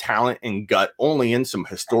on talent and gut only and some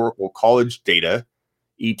historical college data,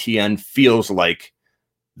 ETN feels like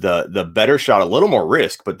the better shot, a little more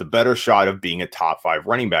risk, but the better shot of being a top 5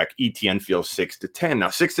 running back. ETN feels 6 to 10. Now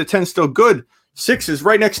 6 to 10 is still good. 6 is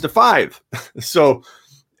right next to 5. So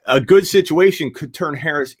a good situation could turn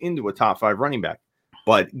Harris into a top 5 running back.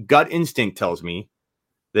 But gut instinct tells me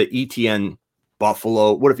that ETN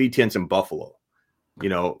Buffalo, what if ETN's in Buffalo? You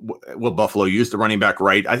know, will Buffalo use the running back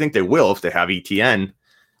right? I think they will if they have ETN.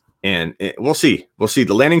 And we'll see. We'll see.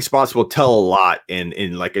 The landing spots will tell a lot.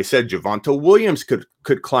 And like I said, Javonte Williams could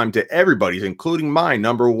climb to everybody's, including my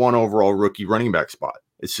number 1 overall rookie running back spot.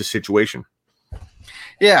 It's a situation.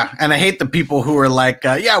 Yeah, and I hate the people who are like,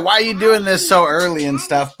 yeah, why are you doing this so early and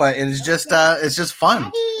stuff? But it's just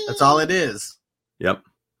fun. That's all it is. Yep.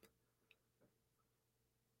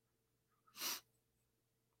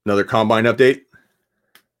 Another combine update.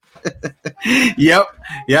 Yep.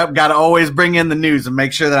 Got to always bring in the news and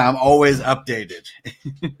make sure that I'm always updated.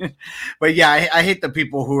 But yeah, I hate the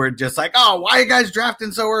people who are just like, oh, why are you guys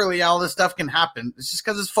drafting so early? All this stuff can happen. It's just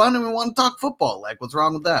because it's fun and we want to talk football. Like, what's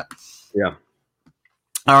wrong with that? Yeah.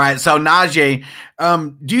 All right. So Najee,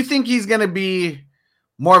 do you think he's going to be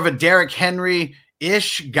more of a Derrick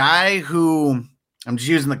Henry-ish guy who, I'm just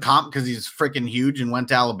using the comp because he's freaking huge and went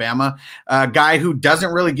to Alabama, a guy who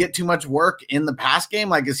doesn't really get too much work in the pass game?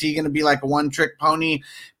 Like, is he going to be like a one-trick pony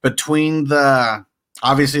between the –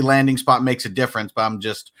 obviously landing spot makes a difference, but I'm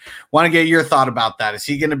just want to get your thought about that. Is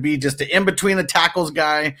he going to be just an in-between the tackles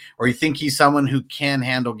guy, or you think he's someone who can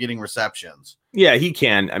handle getting receptions? Yeah, he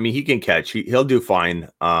can. I mean, he can catch. He'll do fine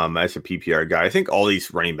as a PPR guy. I think all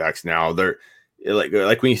these running backs now, they're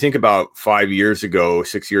like when you think about 5 years ago,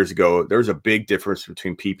 6 years ago, there was a big difference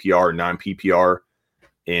between PPR and non-PPR.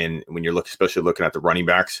 And when you're especially looking at the running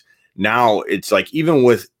backs, now it's like even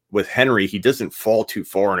with Henry, he doesn't fall too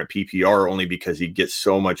far in a PPR only because he gets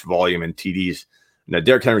so much volume in TDs. Now,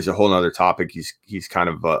 Derrick Henry's a whole nother topic. He's kind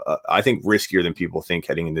of, I think, riskier than people think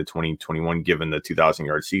heading into 2021, given the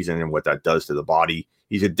 2,000-yard season and what that does to the body.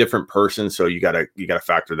 He's a different person, so you gotta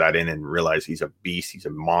factor that in and realize he's a beast. He's a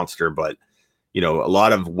monster, but a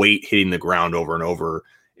lot of weight hitting the ground over and over,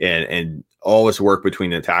 and all this work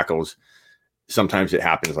between the tackles. Sometimes it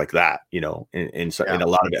happens like that, and a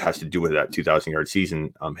lot of it has to do with that 2,000-yard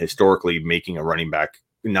season. Historically, making a running back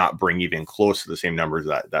not bring even close to the same numbers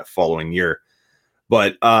that following year.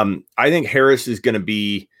 But I think Harris is going to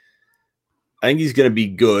be. I think he's going to be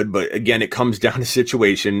good, but again, it comes down to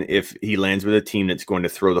situation. If he lands with a team that's going to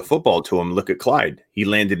throw the football to him, look at Clyde. He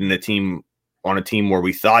landed on a team where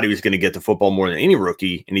we thought he was going to get the football more than any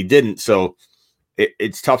rookie, and he didn't. So.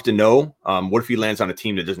 It's tough to know. What if he lands on a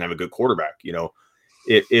team that doesn't have a good quarterback?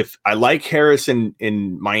 If I like Harris in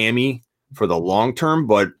Miami for the long term,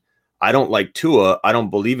 but I don't like Tua. I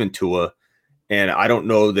don't believe in Tua, and I don't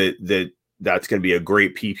know that's going to be a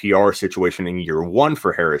great PPR situation in year 1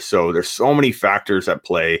 for Harris. So there's so many factors at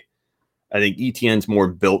play. I think ETN's more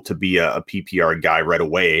built to be a PPR guy right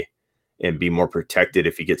away and be more protected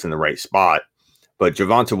if he gets in the right spot. But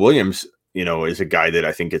Javonte Williams, is a guy that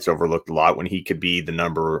I think gets overlooked a lot when he could be the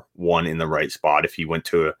number 1 in the right spot if he went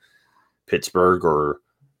to Pittsburgh or,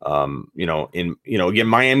 again,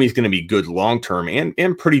 Miami's going to be good long-term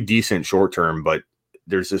and pretty decent short-term, but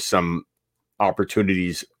there's just some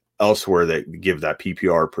opportunities elsewhere that give that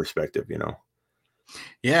PPR perspective,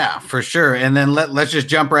 Yeah, for sure. And then let's just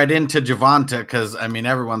jump right into Javonte because,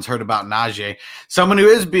 everyone's heard about Najee. Someone who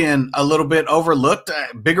is being a little bit overlooked,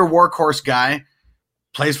 a bigger workhorse guy.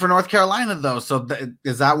 Plays for North Carolina, though. So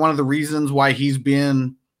is that one of the reasons why he's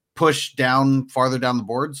being pushed farther down the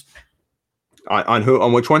boards? On who?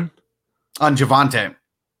 On which one? On Javonte.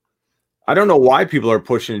 I don't know why people are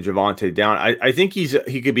pushing Javonte down. I think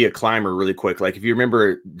he could be a climber really quick. Like if you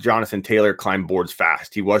remember, Jonathan Taylor climbed boards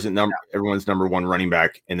fast. He wasn't everyone's number 1 running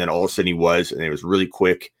back, and then all of a sudden he was, and it was really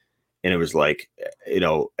quick. And it was like,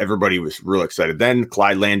 everybody was real excited. Then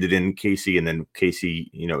Clyde landed in KC, and then KC,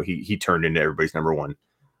 he turned into everybody's number 1.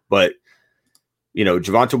 But,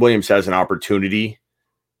 Javonte Williams has an opportunity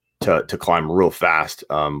to climb real fast.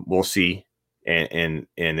 We'll see. And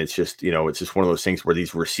it's just, it's just one of those things where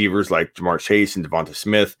these receivers like Jamar Chase and Devonta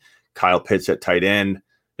Smith, Kyle Pitts at tight end,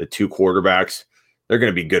 the 2 quarterbacks, they're going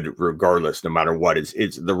to be good regardless, no matter what.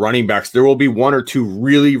 It's the running backs. There will be 1 or 2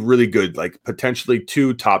 really, really good, like potentially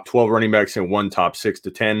 2 top 12 running backs and 1 top 6 to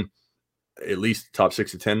 10, at least top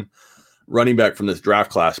 6 to 10 running back from this draft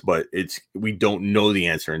class. But we don't know the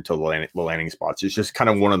answer until the landing spots. It's just kind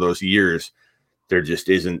of one of those years. There just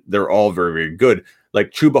isn't. They're all very, very good.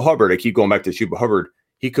 Like Chuba Hubbard. I keep going back to Chuba Hubbard.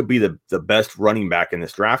 He could be the best running back in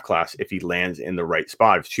this draft class if he lands in the right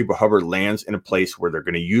spot. If Chuba Hubbard lands in a place where they're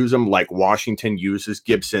going to use him like Washington uses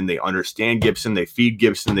Gibson, they understand Gibson, they feed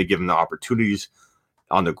Gibson, they give him the opportunities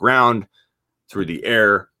on the ground through the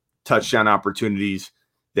air, touchdown opportunities,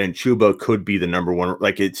 then Chuba could be the number one.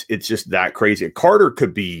 Like it's just that crazy. Carter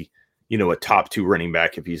could be, a top 2 running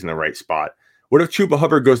back if he's in the right spot. What if Chuba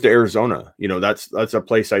Hubbard goes to Arizona? That's a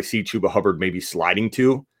place I see Chuba Hubbard maybe sliding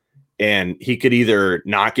to, and he could either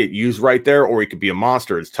not get used right there or he could be a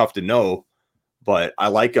monster. It's tough to know, but I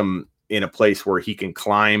like him in a place where he can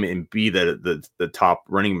climb and be the top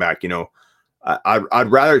running back.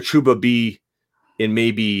 I'd rather Chuba be in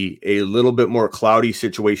maybe a little bit more cloudy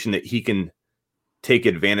situation that he can take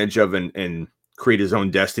advantage of and create his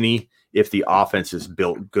own destiny if the offense is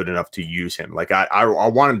built good enough to use him. Like I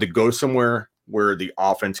want him to go somewhere where the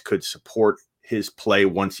offense could support his play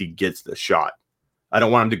once he gets the shot. I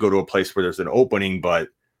don't want him to go to a place where there's an opening, but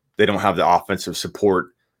they don't have the offensive support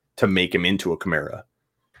to make him into a Kamara.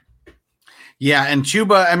 Yeah, and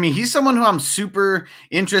Chuba, I mean, he's someone who I'm super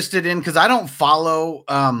interested in because I don't follow,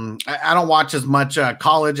 I don't watch as much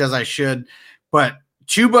college as I should, but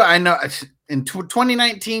Chuba, I know in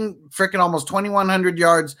 2019, freaking almost 2,100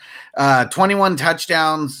 yards, 21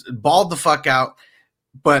 touchdowns, balled the fuck out.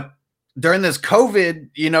 But during this COVID,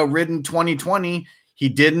 ridden 2020, he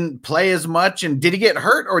didn't play as much. And did he get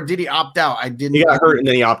hurt or did he opt out? He got hurt and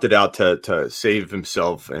then he opted out to save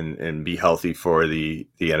himself and be healthy for the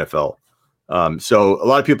NFL. So a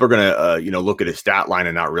lot of people are going to, look at his stat line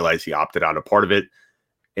and not realize he opted out a part of it.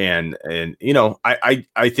 And I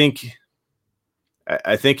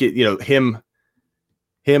think it,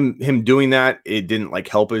 him doing that, it didn't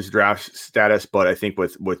help his draft status. But I think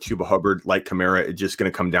with Chuba Hubbard, like Kamara, it's just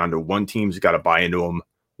going to come down to one team's got to buy into him.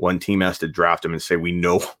 One team has to draft him and say, we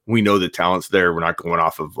know the talent's there. We're not going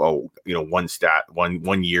off of, one stat,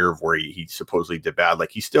 one year of where he supposedly did bad.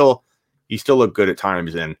 Like he still looked good at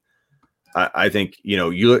times. And I think,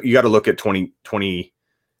 you got to look at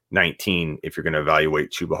 2019 if you're going to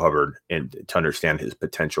evaluate Chuba Hubbard and to understand his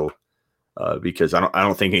potential, because I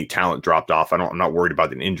don't think any talent dropped off. I'm not worried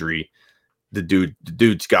about an injury. The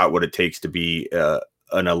dude's got what it takes to be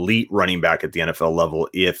an elite running back at the NFL level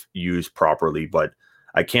if used properly. But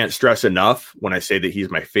I can't stress enough when I say that he's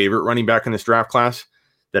my favorite running back in this draft class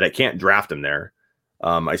that I can't draft him there.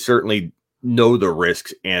 I certainly know the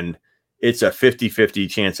risks, and it's a 50-50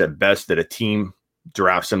 chance at best that a team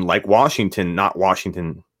drafts him like Washington, not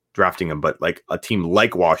Washington drafting him, but like a team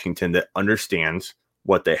like Washington that understands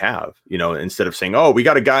what they have, instead of saying, oh, we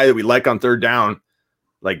got a guy that we like on third down.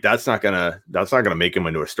 Like that's not gonna make him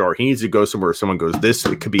into a star. He needs to go somewhere someone goes,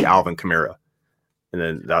 it could be Alvin Kamara. And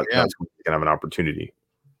then that's when he's gonna have an opportunity.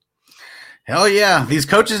 Hell yeah. These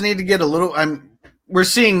coaches need to get a little, we're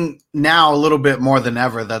seeing now a little bit more than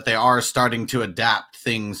ever that they are starting to adapt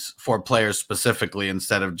things for players specifically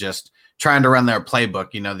instead of just trying to run their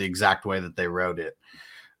playbook, the exact way that they wrote it.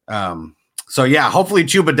 So yeah, hopefully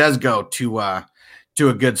Chuba does go to a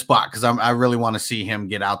good spot because I really want to see him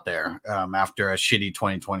get out there after a shitty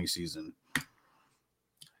 2020 season.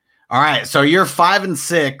 All right, so you're 5 and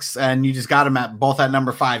 6, and you just got him at both at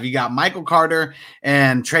number 5. You got Michael Carter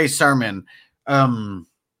and Trey Sermon.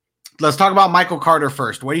 Let's talk about Michael Carter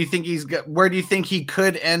first. Where do you think where do you think he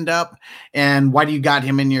could end up, and why do you got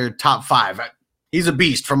him in your top 5? He's a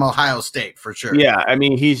beast from Ohio State for sure. Yeah, I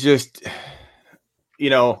mean, he's just,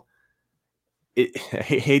 I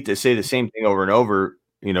hate to say the same thing over and over,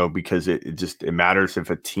 because it matters if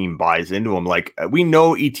a team buys into him. Like we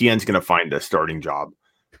know ETN's going to find a starting job.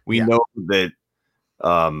 We know that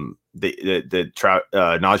Najee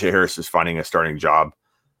Harris is finding a starting job.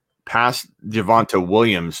 Past Javonte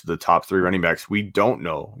Williams, the top 3 running backs, we don't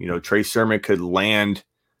know. Trey Sermon could land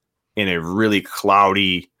in a really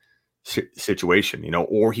cloudy situation,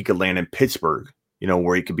 or he could land in Pittsburgh,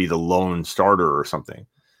 where he could be the lone starter or something.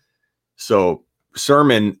 So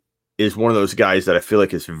Sermon is one of those guys that I feel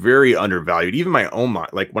like is very undervalued. Even my own mind,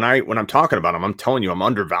 like when I'm talking about him, I'm telling you, I'm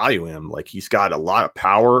undervaluing him. Like he's got a lot of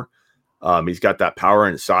power. He's got that power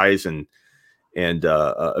and size and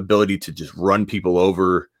ability to just run people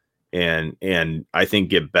over and I think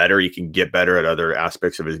get better. He can get better at other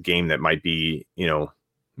aspects of his game that might be,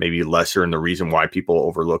 maybe lesser in the reason why people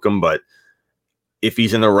overlook him. But if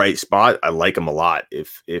he's in the right spot, I like him a lot.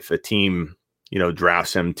 If a team,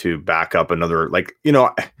 drafts him to back up another,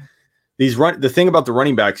 the thing about the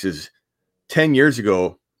running backs is 10 years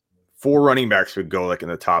ago, 4 running backs would go in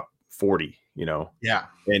the top 40, Yeah.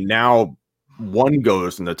 And now one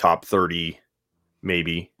goes in the top 30,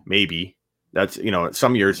 maybe. That's,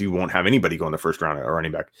 some years you won't have anybody go in the first round at a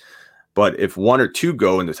running back. But if 1 or 2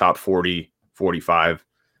 go in the top 40, 45,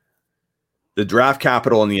 the draft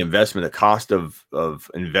capital and the investment, the cost of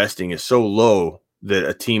investing is so low that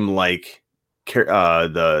a team like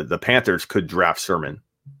the Panthers could draft Sermon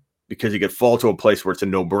because he could fall to a place where it's a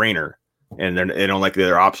no-brainer. and they don't like the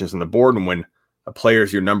other options on the board. And when a player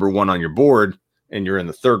is your number one on your board and you're in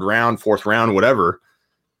the third round, fourth round, whatever,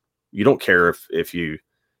 you don't care if you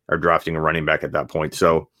are drafting a running back at that point.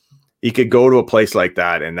 So he could go to a place like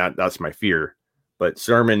that, and that's my fear. But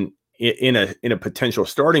Sermon in a potential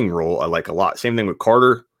starting role, I like a lot. Same thing with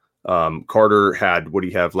Carter. Carter had, what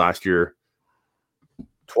did he have last year?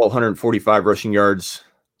 1,245 rushing yards.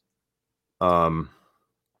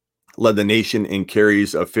 Led the nation in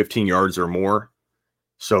carries of 15 yards or more.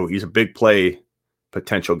 So he's a big play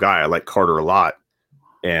potential guy. I like Carter a lot.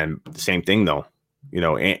 And the same thing though,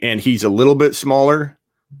 and he's a little bit smaller.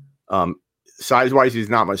 Size-wise, he's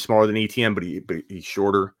not much smaller than ETN, but he's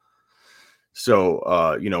shorter. So,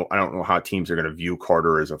 I don't know how teams are going to view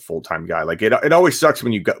Carter as a full-time guy. Like it always sucks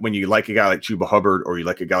when you like a guy like Chuba Hubbard or you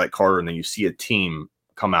like a guy like Carter, and then you see a team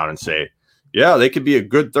come out and say, yeah, they could be a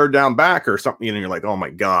good third down back or something. And you're like, oh my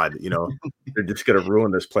God, they're just going to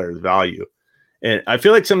ruin this player's value. And I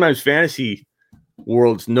feel like sometimes fantasy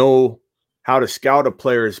worlds know how to scout a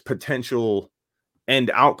player's potential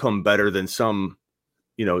end outcome better than some,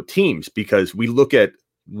 teams, because we look at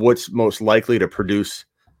what's most likely to produce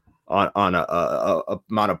on a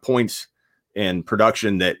amount of points and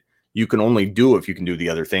production that you can only do if you can do the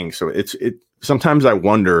other things. So sometimes I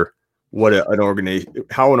wonder what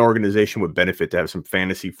how an organization would benefit to have some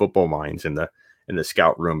fantasy football minds in the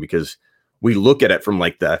scout room, because we look at it from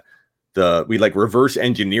like we like reverse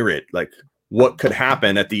engineer it, like what could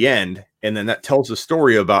happen at the end. And then that tells a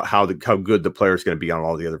story about how good the player is going to be on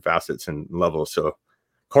all the other facets and levels. So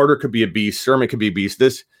Carter could be a beast. Sermon could be a beast.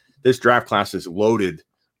 This draft class is loaded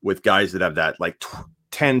with guys that have that like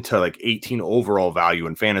 10 to like 18 overall value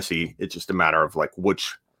in fantasy. It's just a matter of like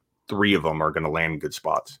which three of them are going to land in good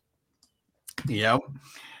spots. Yep.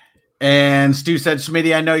 And Stu said,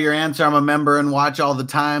 Smitty, I know your answer. I'm a member and watch all the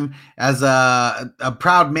time. As a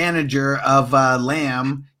proud manager of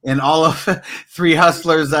Lamb in all of 3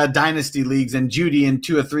 Hustlers Dynasty Leagues, and Judy in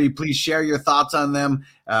 2 of 3, please share your thoughts on them,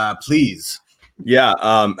 please.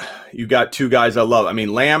 Yeah, you got 2 guys I love. I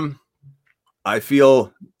mean, Lamb, I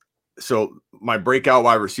feel so. My breakout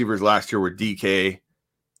wide receivers last year were DK,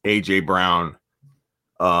 AJ Brown,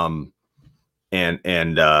 and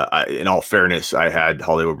in all fairness, I had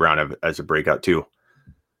Hollywood Brown as a breakout too.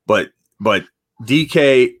 But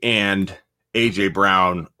DK and AJ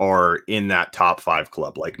Brown are in that top 5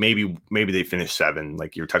 club. Like maybe they finish 7.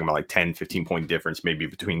 Like you're talking about like 10, 15 point difference, maybe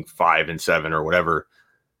between 5 and 7 or whatever.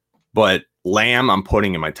 But Lamb, I'm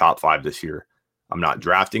putting in my top 5 this year. I'm not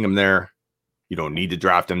drafting him there. You don't need to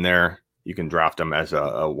draft him there. You can draft him as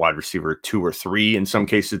a wide receiver 2 or 3 in some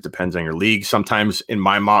cases. Depends on your league. Sometimes in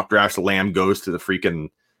my mock drafts, Lamb goes to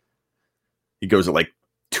he goes at like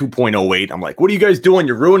 2.08. I'm like, what are you guys doing?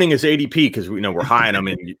 You're ruining his ADP, because we know we're high on him,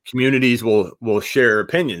 and communities will share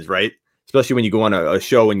opinions, right? Especially when you go on a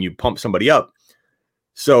show and you pump somebody up.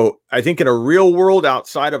 So I think in a real world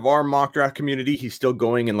outside of our mock draft community, he's still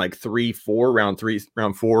going in like 3-4,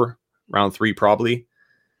 round 4, round 3 probably.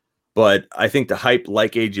 But I think the hype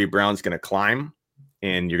like AJ Brown's going to climb,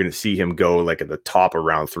 and you're going to see him go like at the top of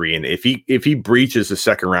round 3. And if he breaches the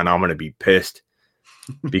second round, I'm going to be pissed,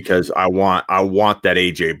 because I want that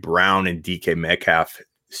AJ Brown and DK Metcalf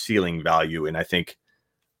ceiling value. And I think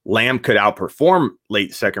Lamb could outperform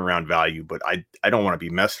late second round value, but I don't want to be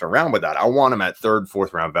messing around with that. I want him at 3rd,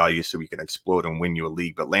 4th round value so we can explode and win you a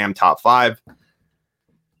league. But Lamb top 5.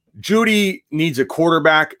 Judy needs a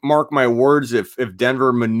quarterback. Mark my words, if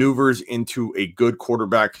Denver maneuvers into a good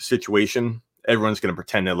quarterback situation, everyone's going to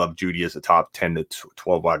pretend they love Judy as a top 10 to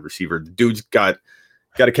 12 wide receiver. The dude's got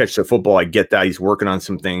to catch the football. I get that. He's working on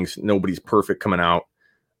some things. Nobody's perfect coming out.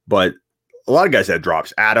 But a lot of guys had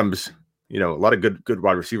drops. Adams, a lot of good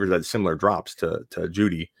wide receivers had similar drops to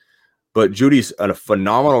Judy. But Judy's a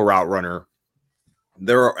phenomenal route runner.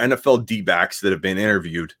 There are NFL D-backs that have been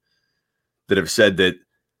interviewed that have said that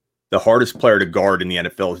the hardest player to guard in the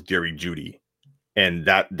NFL is Jerry Jeudy. And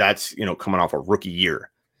that's coming off a rookie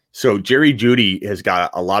year. So Jerry Jeudy has got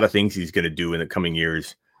a lot of things he's going to do in the coming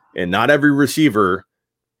years. And not every receiver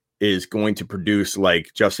is going to produce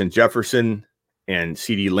like Justin Jefferson and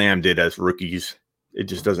CeeDee Lamb did as rookies. It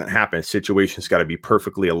just doesn't happen. Situation's got to be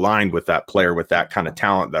perfectly aligned with that player, with that kind of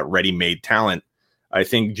talent, that ready-made talent. I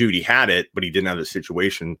think Jeudy had it, but he didn't have the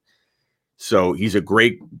situation. So he's a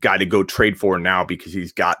great guy to go trade for now, because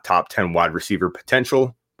he's got top 10 wide receiver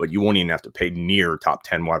potential, but you won't even have to pay near top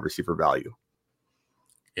 10 wide receiver value.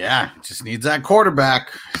 Yeah, just needs that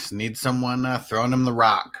quarterback. Just needs someone throwing him the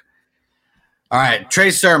rock. All right, Trey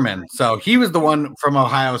Sermon. So he was the one from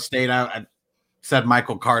Ohio State. I said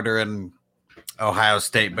Michael Carter and Ohio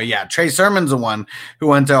State. But yeah, Trey Sermon's the one who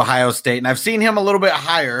went to Ohio State. And I've seen him a little bit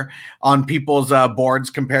higher on people's boards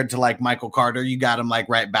compared to like Michael Carter. You got him like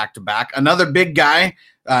right back to back. Another big guy,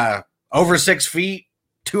 over 6 feet,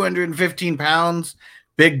 215 pounds,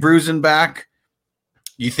 big bruising back.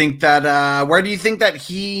 You think that, where do you think that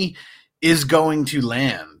he is going to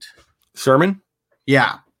land? Sermon?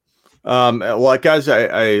 Yeah. Well, like as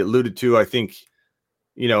I alluded to, I think,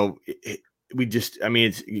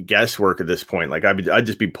 it's guesswork at this point. Like I'd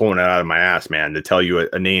just be pulling it out of my ass, man, to tell you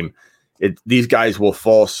a name. These guys will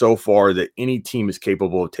fall so far that any team is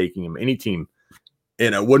capable of taking him, any team.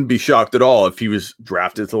 And I wouldn't be shocked at all if he was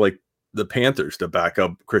drafted to like the Panthers to back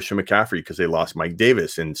up Christian McCaffrey because they lost Mike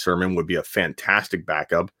Davis, and Sermon would be a fantastic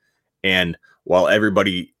backup. And while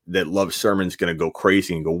everybody that loves Sermon's going to go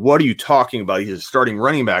crazy and go, what are you talking about? He's a starting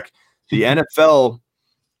running back. The NFL,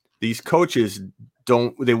 these coaches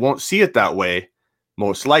they won't see it that way.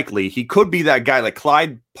 Most likely he could be that guy. Like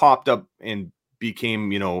Clyde popped up and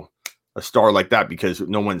became, a star like that because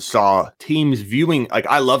no one saw teams viewing. Like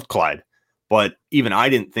I loved Clyde, but even I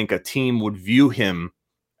didn't think a team would view him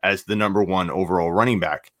as the number one overall running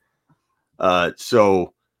back.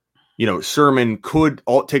 So Sermon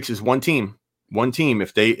all it takes is one team.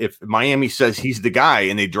 If Miami says he's the guy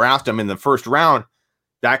and they draft him in the first round,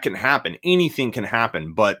 that can happen. Anything can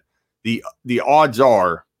happen, but the odds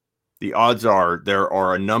are there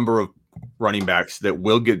are a number of running backs that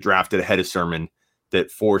will get drafted ahead of Sermon that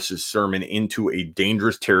forces Sermon into a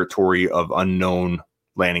dangerous territory of unknown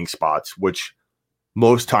landing spots, which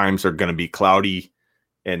most times are going to be cloudy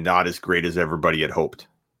and not as great as everybody had hoped.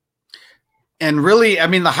 And really, I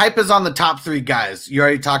mean, the hype is on the top three guys. You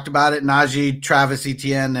already talked about it. Najee, Travis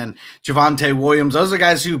Etienne, and Javonte Williams. Those are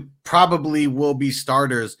guys who probably will be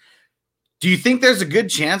starters. Do you think there's a good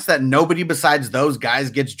chance that nobody besides those guys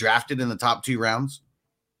gets drafted in the top 2 rounds?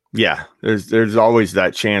 Yeah, there's always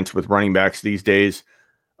that chance with running backs these days.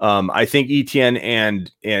 I think Etienne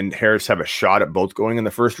and Harris have a shot at both going in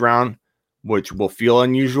the first round, which will feel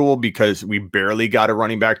unusual because we barely got a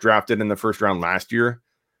running back drafted in the first round last year.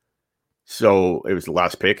 So it was the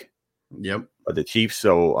last pick. Yep. Of the Chiefs.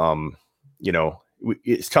 So,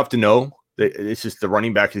 it's tough to know. It's just the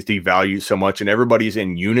running back is devalued so much and everybody's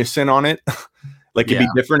in unison on it. Like it'd be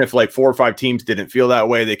different if like 4 or 5 teams didn't feel that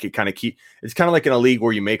way. They could kind of keep, it's kind of like in a league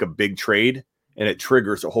where you make a big trade and it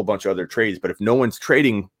triggers a whole bunch of other trades. But if no one's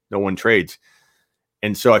trading, no one trades.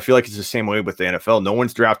 And so I feel like it's the same way with the NFL. No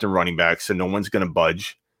one's drafting running backs, so no one's going to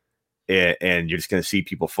budge and you're just going to see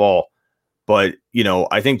people fall. But,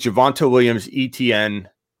 I think Javonte Williams, Etienne,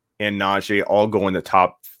 and Najee all go in the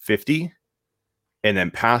top 50. And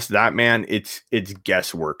then past that, man, it's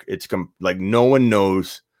guesswork. It's like no one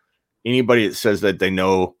knows. Anybody that says that they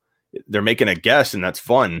know, they're making a guess, and that's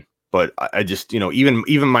fun. But I just,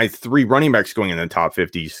 even my 3 running backs going in the top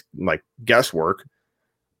 50s, like guesswork.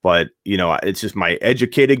 But, it's just my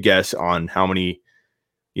educated guess on how many,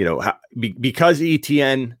 because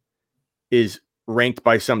Etienne is ranked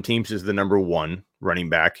by some teams as the number 1 running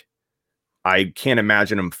back, I can't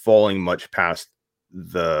imagine him falling much past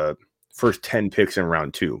the first 10 picks in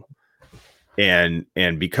round 2. And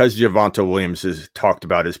because Javonte Williams is talked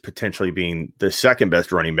about as potentially being the second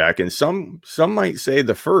best running back, and some might say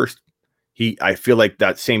the first, I feel like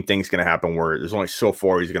that same thing's going to happen where there's only so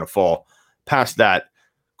far he's going to fall. Past that,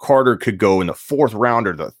 Carter could go in the 4th round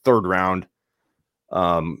or the 3rd round,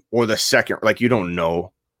 or the 2nd. Like, you don't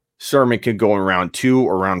know. Sermon could go in round 2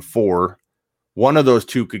 or round 4. One of those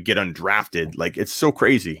 2 could get undrafted. Like, it's so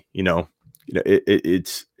crazy,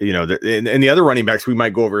 it's and the other running backs we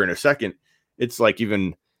might go over in a second. It's like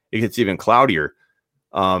it gets even cloudier.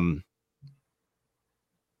 Whether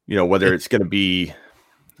it's going to be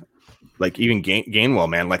like even Gainwell,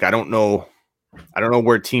 man. Like, I don't know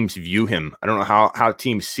where teams view him. I don't know how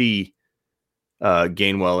teams see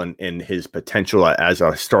Gainwell and his potential as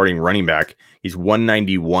a starting running back. He's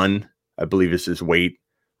 191, I believe is his weight,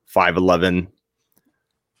 5'11".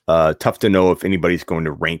 Tough to know if anybody's going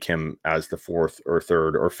to rank him as the 4th or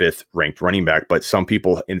 3rd or 5th ranked running back, but some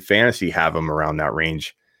people in fantasy have him around that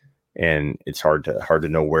range, and it's hard to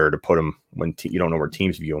know where to put him when you don't know where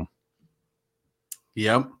teams view him.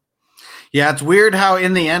 Yep. Yeah, it's weird how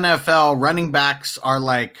in the NFL running backs are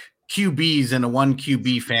like QBs in a 1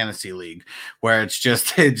 QB fantasy league where it's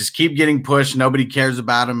just they just keep getting pushed. Nobody cares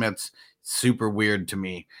about them. It's super weird to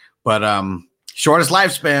me, but shortest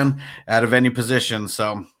lifespan out of any position.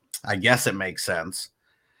 So I guess it makes sense.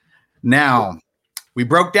 Now we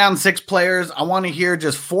broke down 6 players. I want to hear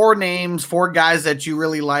just 4 names, 4 guys that you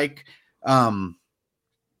really like.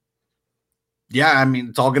 Yeah, I mean,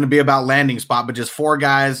 it's all going to be about landing spot, but just 4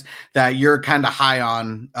 guys that you're kind of high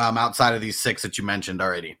on outside of these 6 that you mentioned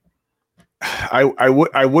already.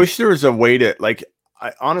 I wish there was a way to, like,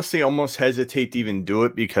 I honestly almost hesitate to even do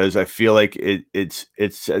it because I feel like it's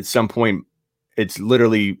at some point it's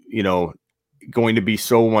literally, going to be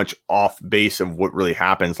so much off base of what really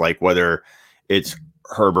happens, like whether it's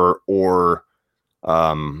Herbert or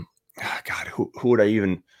God, who would I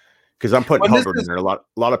even, because I'm putting Hubbard in there. A lot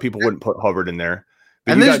of people wouldn't put Hubbard in there.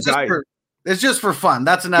 But and it's just for fun.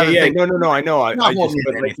 That's another thing. No, I know. I just,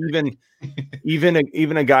 but like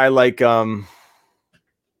even a guy like I'm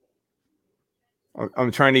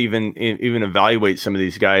trying to even evaluate some of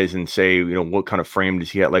these guys and say, what kind of frame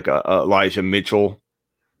does he have? Like Elijah Mitchell.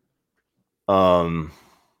 Jamar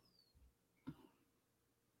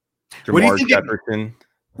Jefferson.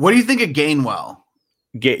 What do you think of Gainwell?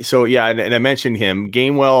 So yeah, and I mentioned him.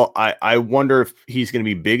 Gainwell, I wonder if he's going to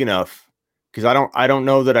be big enough, because I don't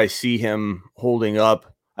know that I see him holding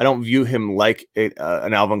up. I don't view him like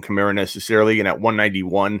an Alvin Kamara necessarily, and at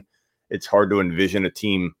 191, it's hard to envision a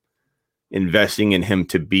team investing in him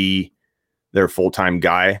to be their full-time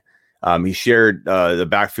guy. He shared the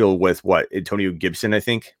backfield with Antonio Gibson, I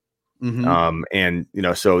think. Mm-hmm. And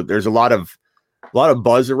so there's a lot of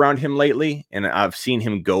buzz around him lately, and I've seen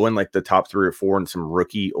him go in like the top 3 or 4 in some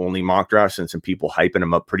rookie only mock drafts and some people hyping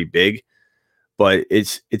him up pretty big. But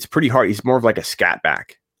it's pretty hard. He's more of like a scat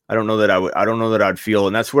back. I don't know that I'd feel,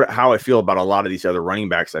 and that's how I feel about a lot of these other running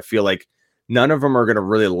backs. I feel like none of them are going to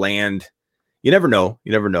really land. You never know.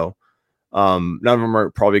 None of them are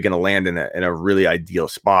probably going to land in a really ideal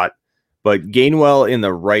spot. But Gainwell in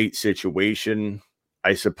the right situation,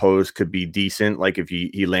 I suppose, could be decent. Like if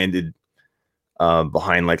he landed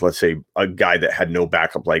behind, like, let's say a guy that had no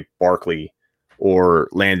backup like Barkley, or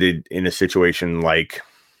landed in a situation like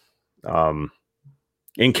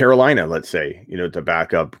in Carolina, let's say, to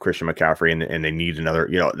back up Christian McCaffrey, and they need another,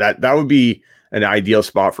 that would be an ideal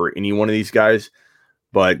spot for any one of these guys.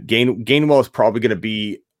 But Gainwell is probably going to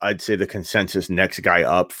be, I'd say, the consensus next guy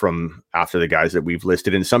up from after the guys that we've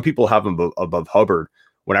listed. And some people have him above Hubbard.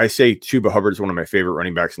 When I say Chuba Hubbard is one of my favorite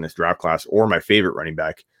running backs in this draft class, or my favorite running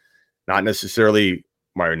back, not necessarily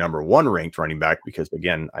my number 1 ranked running back, because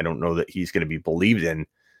again, I don't know that he's going to be believed in.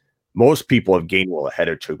 Most people have Gainwell ahead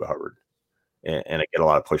of Chuba Hubbard, and I get a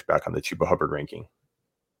lot of pushback on the Chuba Hubbard ranking.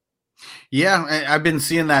 Yeah, I've been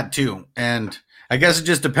seeing that too, and I guess it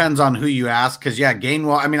just depends on who you ask. Because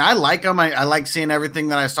Gainwell, I mean, I like him. I like seeing everything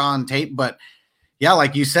that I saw on tape, but yeah,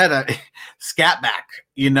 like you said, scat back,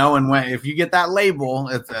 and if you get that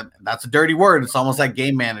label, that's a dirty word. It's almost like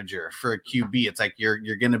game manager for a QB. It's like you're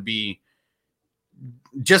going to be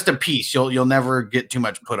just a piece. You'll never get too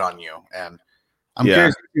much put on you. And I'm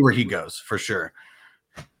curious to see where he goes for sure.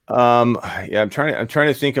 I'm trying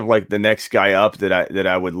to think of like the next guy up that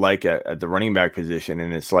I would like at the running back position,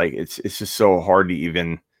 and it's like it's just so hard to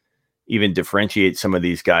even differentiate some of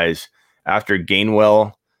these guys after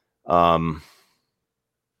Gainwell.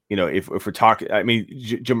 If we're talking, I mean,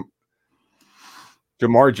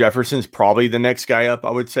 Jamar Jefferson's probably the next guy up,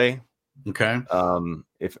 I would say. Okay.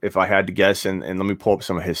 If I had to guess, and let me pull up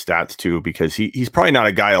some of his stats too, because he's probably not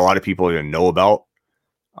a guy a lot of people even know about,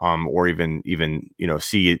 or even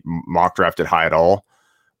see it mock drafted high at all.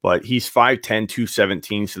 But he's 5'10",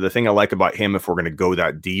 217. So the thing I like about him, if we're going to go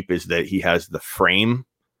that deep, is that he has the frame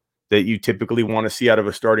that you typically want to see out of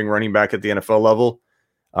a starting running back at the NFL level,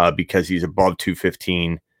 because he's above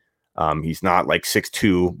 215. He's not like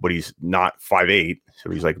 6'2", but he's not 5'8",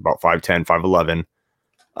 so he's like about 5'10", 5'11".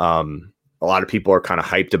 A lot of people are kind of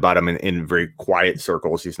hyped about him in very quiet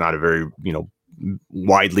circles. He's not a very,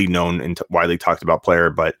 widely known and widely talked about player,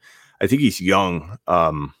 but I think he's young.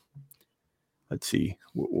 Let's see,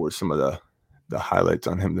 what were some of the highlights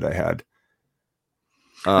on him that I had?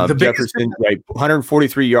 Jefferson, right,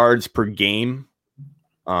 143 yards per game,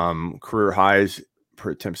 career highs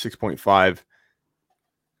per attempt 6.5.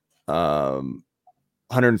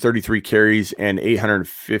 133 carries and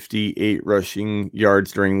 858 rushing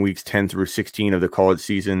yards during weeks 10 through 16 of the college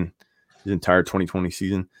season, his entire 2020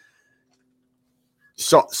 season.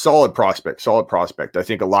 Solid prospect. I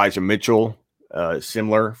think Elijah Mitchell,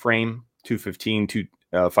 similar frame, 215, 5'10",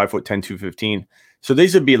 215. So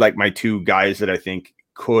these would be like my 2 guys that I think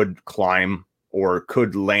could climb or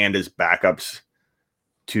could land as backups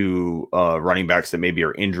to running backs that maybe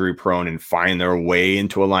are injury prone and find their way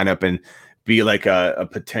into a lineup and be like a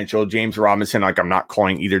potential James Robinson. Like, I'm not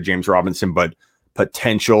calling either James Robinson, but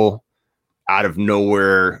potential out of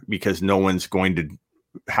nowhere, because no one's going to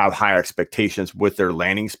have high expectations with their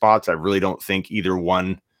landing spots. I really don't think either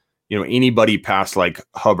one, anybody past like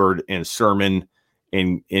Hubbard and Sermon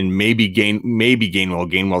and maybe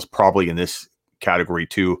Gainwell. Gainwell's probably in this category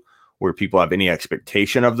too, where people have any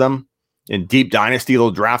expectation of them. In deep dynasty,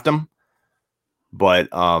 they'll draft them. But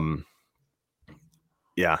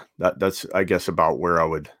yeah, that's I guess about where I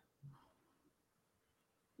would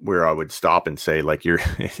stop and say, like,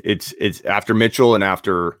 it's after Mitchell and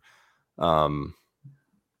after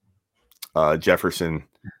Jefferson,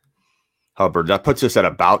 Hubbard. That puts us at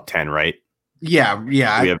about 10, right? Yeah. We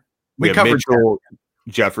have covered Mitchell,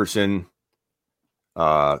 Jefferson,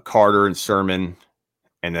 Carter, and Sermon,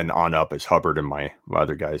 and then on up is Hubbard and my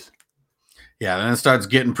other guys. Yeah, then it starts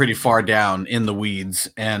getting pretty far down in the weeds,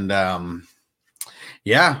 and I'm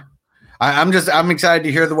excited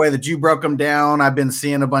to hear the way that you broke them down. I've been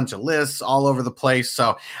seeing a bunch of lists all over the place,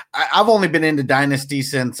 so I've only been into Dynasty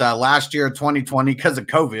since last year, 2020, because of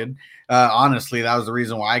COVID. Honestly, that was the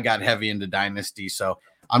reason why I got heavy into Dynasty. So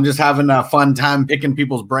I'm just having a fun time picking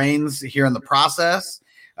people's brains here in the process,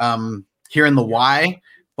 hearing the why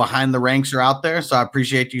behind the ranks are out there. So I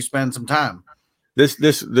appreciate you spending some time.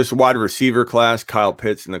 This wide receiver class, Kyle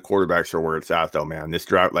Pitts, and the quarterbacks are where it's at, though, man. This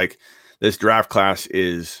draft class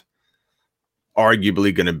is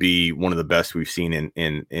arguably going to be one of the best we've seen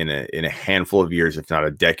in a handful of years, if not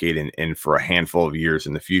a decade, and for a handful of years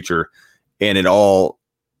in the future. And it all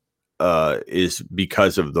is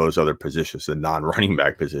because of those other positions, the non-running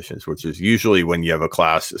back positions, which is usually when you have a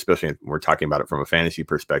class, especially when we're talking about it from a fantasy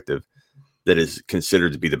perspective, that is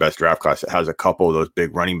considered to be the best draft class. It has a couple of those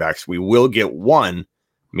big running backs. We will get one,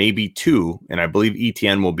 maybe two, and I believe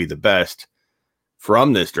ETN will be the best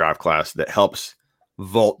from this draft class that helps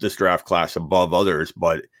vault this draft class above others.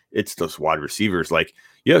 But it's those wide receivers. Like,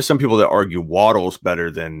 you have some people that argue Waddle's better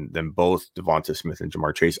than both Devonta Smith and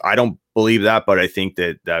Jamar Chase. I don't believe that, but I think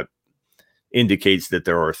that indicates that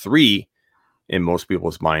there are three, in most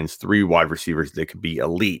people's minds, three wide receivers that could be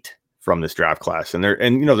elite from this draft class. And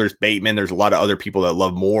there's Bateman. There's a lot of other people that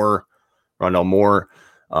love Moore, Rondell Moore,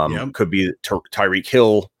 could be Tyreek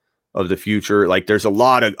Hill of the future. Like, there's a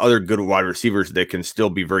lot of other good wide receivers that can still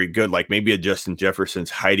be very good. Like maybe a Justin Jefferson's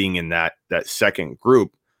hiding in that second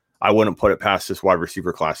group. I wouldn't put it past this wide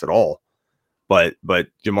receiver class at all. But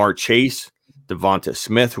Jamar Chase, Devonta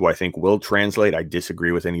Smith, who I think will translate. I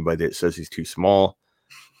disagree with anybody that says he's too small.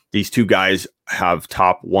 These two guys have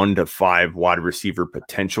top 1 to 5 wide receiver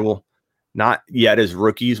potential. Not yet as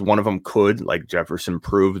rookies. One of them could, like Jefferson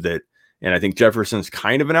proved that. And I think Jefferson's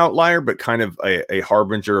kind of an outlier, but kind of a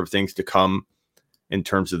harbinger of things to come in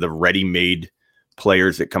terms of the ready-made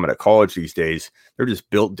players that come out of college these days. They're just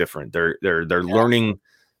built different. They're learning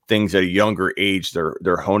things at a younger age.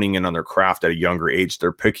 They're honing in on their craft at a younger age.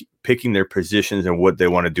 They're picking their positions and what they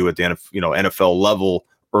want to do at the NFL level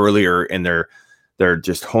earlier, and they're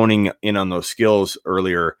just honing in on those skills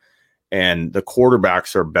earlier. And the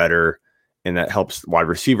quarterbacks are better, and that helps wide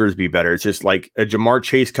receivers be better. It's just like a Jamar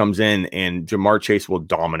Chase comes in, and Jamar Chase will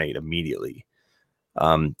dominate immediately.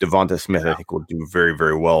 Devonta Smith, I think, will do very,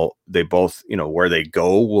 very well. They both, where they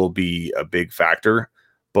go will be a big factor.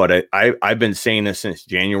 But I've been saying this since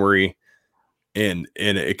January, and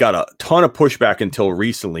it got a ton of pushback until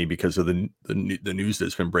recently because of the news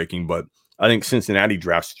that's been breaking. But I think Cincinnati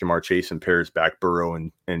drafts Jamar Chase and pairs back Burrow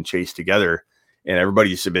and Chase together, and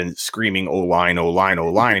everybody's been screaming O-line, O-line,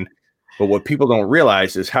 O-line. But what people don't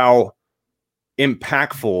realize is how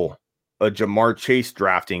impactful a Jamar Chase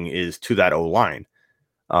drafting is to that O-line.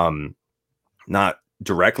 Not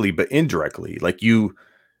directly, but indirectly. Like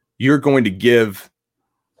you're going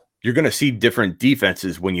to see different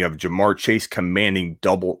defenses when you have Jamar Chase commanding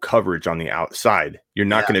double coverage on the outside. You're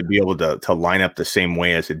not going to be able to line up the same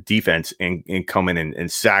way as a defense and come in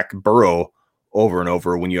and sack Burrow over and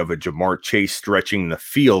over when you have a Jamar Chase stretching the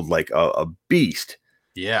field like a beast.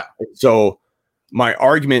 Yeah. So my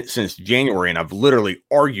argument since January, and I've literally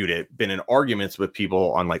been in arguments with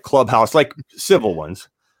people on like Clubhouse, like civil ones,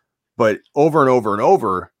 but over and over and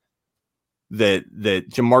over, that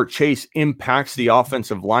Jamar Chase impacts the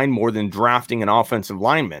offensive line more than drafting an offensive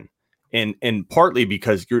lineman. And partly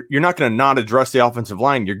because you're not going to not address the offensive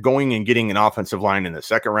line. You're going and getting an offensive line in the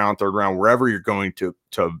second round, third round, wherever you're going to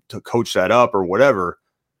coach that up or whatever.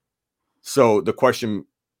 So the question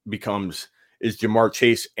becomes, is Jamar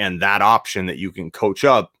Chase and that option that you can coach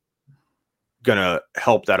up going to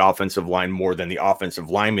help that offensive line more than the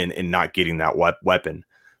offensive lineman in not getting that weapon?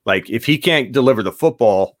 Like, if he can't deliver the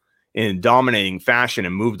football in dominating fashion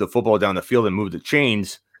and move the football down the field and move the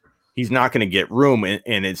chains, he's not going to get room, and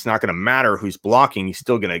it's not going to matter who's blocking. He's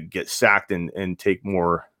still going to get sacked and take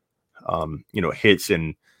more, hits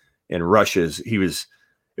and rushes. It was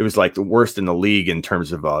like the worst in the league in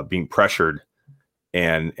terms of being pressured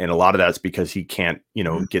And a lot of that's because he can't,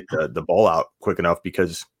 get the ball out quick enough,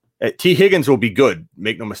 because T. Higgins will be good.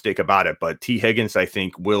 Make no mistake about it. But T. Higgins, I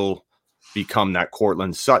think, will become that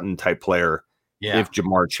Cortland Sutton type player. Yeah. If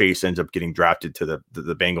Jamar Chase ends up getting drafted to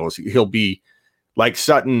the Bengals, he'll be like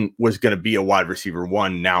Sutton was going to be a wide receiver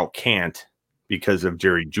one, now can't because of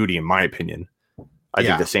Jerry Jeudy, in my opinion. I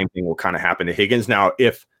think the same thing will kind of happen to Higgins. Now,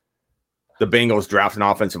 if the Bengals draft an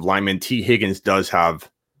offensive lineman, T. Higgins does have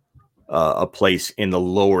a place in the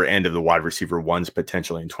lower end of the wide receiver ones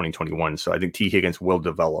potentially in 2021. So I think T. Higgins will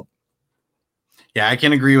develop. Yeah, I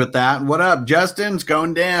can agree with that. What up, Justin? It's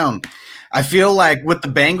going down. I feel like with the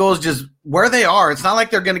Bengals, just where they are, it's not like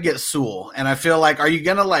they're going to get Sewell. And I feel like, are you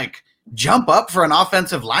going to like jump up for an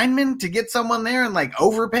offensive lineman to get someone there and like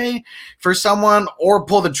overpay for someone, or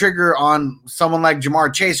pull the trigger on someone like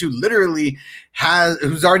Jamar Chase, who literally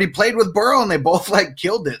who's already played with Burrow and they both like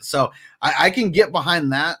killed it. So I can get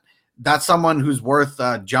behind that. That's someone who's worth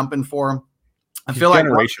jumping for. I feel like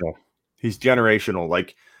generational. He's generational.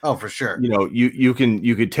 Like, oh, for sure. You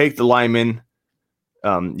could take the lineman.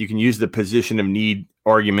 You can use the position of need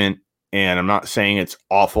argument, and I'm not saying it's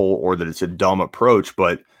awful or that it's a dumb approach,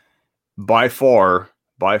 but by far,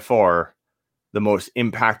 the most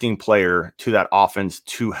impacting player to that offense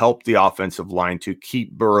to help the offensive line to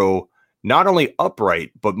keep Burrow not only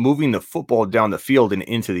upright, but moving the football down the field and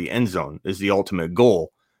into the end zone is the ultimate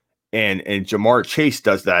goal. And Jamar Chase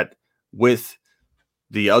does that with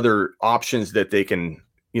the other options that they can,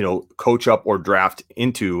 coach up or draft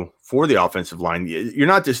into for the offensive line. You're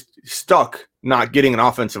not just stuck not getting an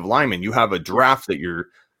offensive lineman. You have a draft that you're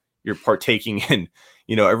partaking in.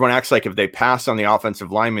 Everyone acts like if they pass on the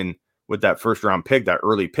offensive lineman with that first round pick, that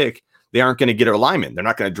early pick, they aren't going to get a lineman. They're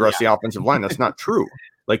not going to address the offensive line. That's not true.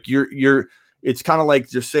 Like it's kind of like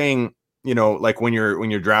just saying, like when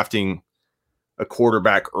you're drafting a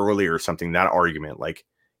quarterback early or something, that argument, like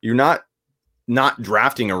you're not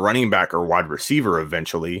drafting a running back or wide receiver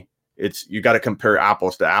eventually. You got to compare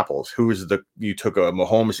apples to apples. You took a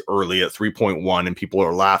Mahomes early at 3.1 and people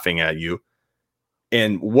are laughing at you.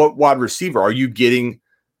 And what wide receiver are you getting?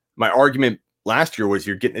 My argument last year was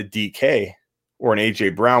you're getting a DK or an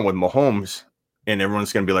AJ Brown with Mahomes, and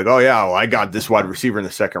everyone's going to be like, oh yeah, well, I got this wide receiver in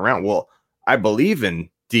the second round. Well, I believe in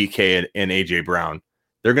DK and AJ Brown.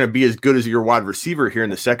 They're going to be as good as your wide receiver here in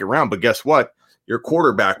the second round. But guess what? Your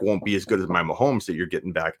quarterback won't be as good as my Mahomes that you're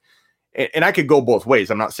getting back. And I could go both ways.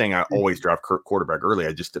 I'm not saying I always draft quarterback early.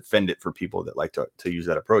 I just defend it for people that like to use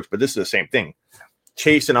that approach. But this is the same thing.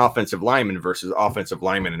 Chase an offensive lineman versus offensive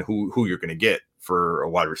lineman, and who you're going to get for a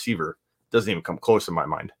wide receiver doesn't even come close in my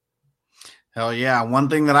mind. Hell yeah. One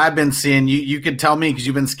thing that I've been seeing, you could tell me because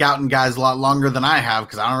you've been scouting guys a lot longer than I have,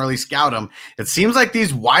 because I don't really scout them. It seems like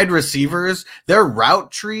these wide receivers, their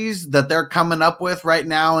route trees that they're coming up with right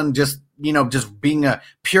now, and just being a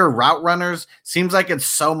pure route runners, seems like it's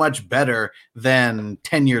so much better than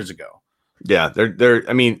 10 years ago. Yeah.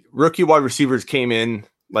 Rookie wide receivers came in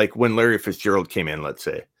like when Larry Fitzgerald came in, let's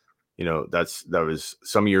say, that was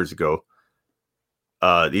some years ago.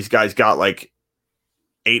 These guys got like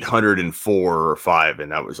 804 or 5,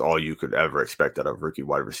 and that was all you could ever expect out of a rookie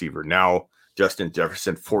wide receiver. Now, Justin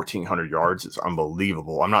Jefferson, 1,400 yards. It's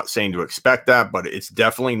unbelievable. I'm not saying to expect that, but it's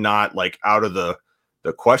definitely not like out of the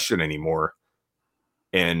question anymore.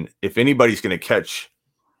 And if anybody's going to catch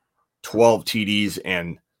 12 TDs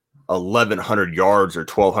and 1,100 yards or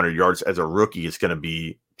 1,200 yards as a rookie, it's going to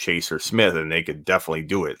be Chase or Smith, and they could definitely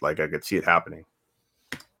do it. Like, I could see it happening.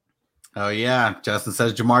 Oh yeah, Justin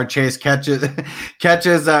says Jamar Chase catches a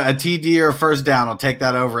TD or a first down. I'll take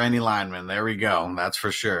that over any lineman. There we go. That's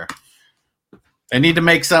for sure. They need to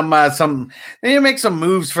make some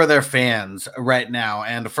moves for their fans right now.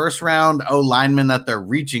 And the first round lineman that they're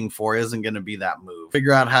reaching for isn't going to be that move.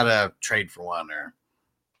 Figure out how to trade for one, or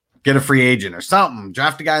get a free agent or something.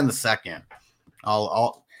 Draft a guy in the second. I'm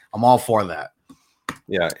all for that.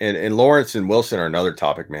 Yeah, and Lawrence and Wilson are another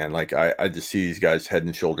topic, man. Like I just see these guys head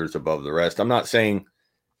and shoulders above the rest. I'm not saying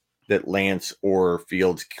that Lance or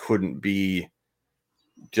Fields couldn't be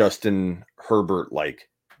Justin Herbert like,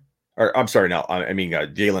 or I'm sorry, no, I mean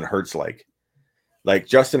Jalen Hurts like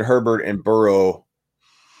Justin Herbert and Burrow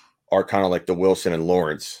are kind of like the Wilson and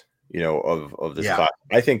Lawrence, of this class.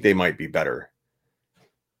 I think they might be better.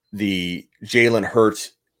 The Jalen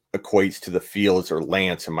Hurts equates to the Fields or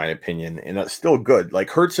Lance, in my opinion, and that's still good. Like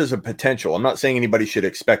Hurts has a potential. I'm not saying anybody should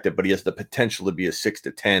expect it, but he has the potential to be a 6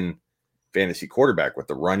 to 10 fantasy quarterback with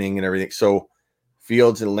the running and everything. So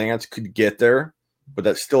Fields and Lance could get there, but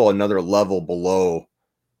that's still another level below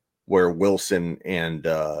where Wilson and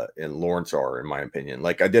Lawrence are, in my opinion.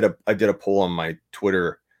 Like I did a poll on my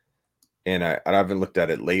Twitter, and I haven't looked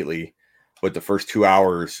at it lately. but the first 2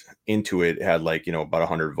 hours into it had like, about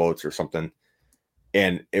 100 votes or something.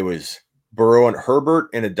 And it was Burrow and Herbert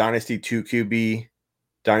in a Dynasty 2 QB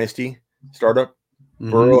Dynasty startup,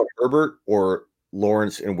 Burrow and Herbert, or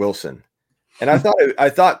Lawrence and Wilson. And I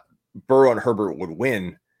thought Burrow and Herbert would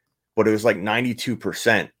win, but it was like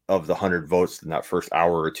 92% of the 100 votes in that first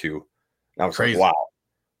hour or two. And I was Crazy. like, wow,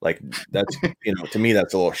 like that's, to me,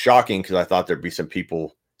 that's a little shocking because I thought there'd be some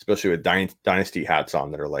people, especially with dynasty hats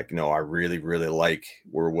on, that are like, no, I really, really like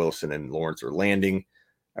where Wilson and Lawrence are landing.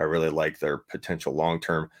 I really like their potential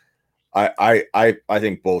long-term. I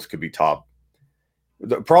think both could be top.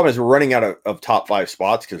 The problem is we're running out of top 5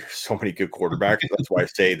 spots because there's so many good quarterbacks. That's why I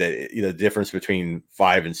say that the difference between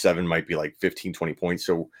 5 and 7 might be like 15, 20 points.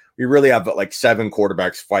 So we really have like 7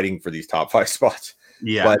 quarterbacks fighting for these top 5 spots.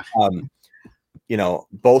 Yeah. But,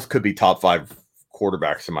 both could be top 5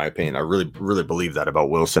 quarterbacks, in my opinion. I really, really believe that about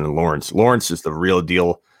Wilson and Lawrence. Lawrence is the real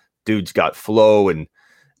deal. Dude's got flow and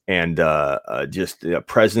just a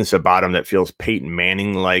presence about him that feels Peyton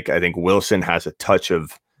Manning like. I think Wilson has a touch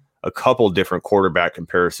of a couple different quarterback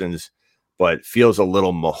comparisons, but feels a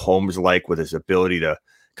little Mahomes like with his ability to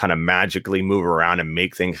kind of magically move around and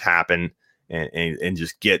make things happen and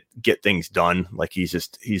just get things done. Like he's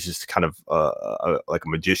just kind of like a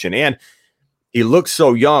magician, and he looks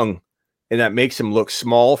so young, and that makes him look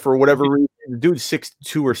small for whatever reason. The dude's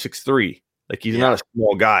 6'2" or 6'3". Like he's not a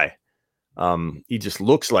small guy. He just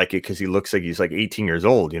looks like it because he looks like he's like 18 years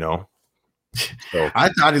old, So, I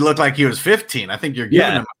thought he looked like he was 15. I think you're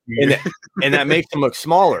giving him and that makes him look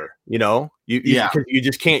smaller, You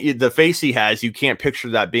just can't, the face he has, you can't picture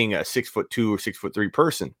that being a 6'2" or 6'3"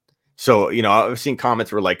 person. So, I've seen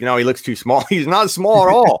comments where like, no, he looks too small. He's not small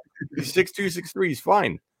at all. He's 6'2", 6'3". He's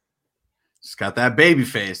fine. Just got that baby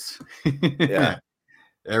face. Yeah.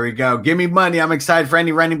 There we go. Give me money. I'm excited for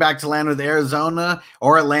any running back to land with Arizona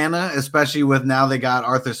or Atlanta, especially with now they got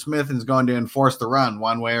Arthur Smith and is going to enforce the run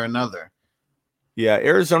one way or another. Yeah,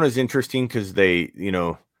 Arizona is interesting because they,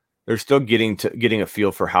 they're still getting a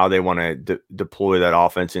feel for how they want to deploy that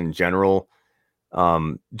offense in general.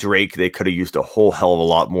 Drake, they could have used a whole hell of a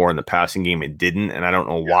lot more in the passing game and didn't, and I don't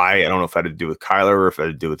know why. I don't know if it had to do with Kyler or if it had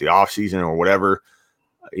to do with the offseason or whatever.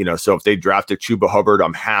 So if they drafted Chuba Hubbard,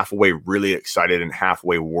 I'm halfway really excited and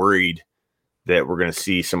halfway worried that we're going to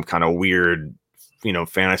see some kind of weird,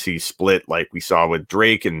 fantasy split like we saw with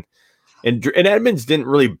Drake and Edmonds didn't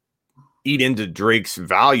really eat into Drake's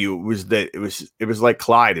value. It was that it was like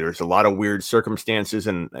Clyde. There's a lot of weird circumstances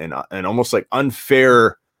and almost like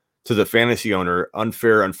unfair to the fantasy owner,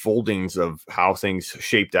 unfair unfoldings of how things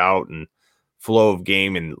shaped out and flow of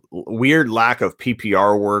game and weird lack of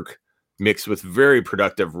PPR work mixed with very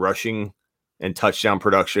productive rushing and touchdown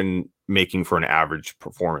production, making for an average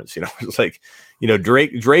performance. It's like,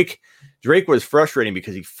 Drake was frustrating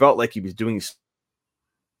because he felt like he was doing.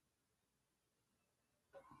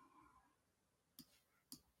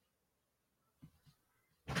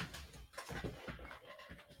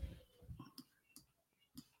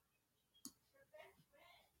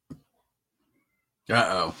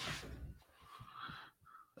 Uh-oh.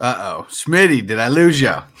 Smitty, did I lose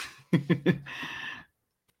you?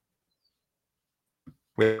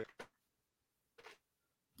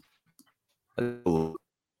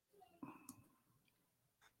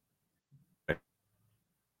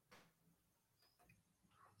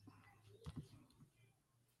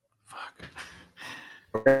 Fuck.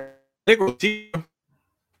 I think we'll see.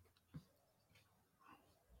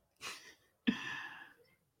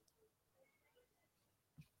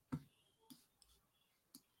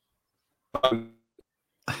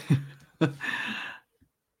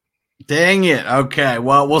 Dang it. Okay.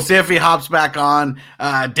 Well, we'll see if he hops back on.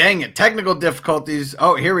 Dang it. Technical difficulties.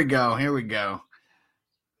 Oh, here we go.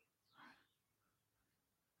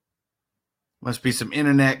 Must be some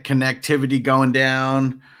internet connectivity going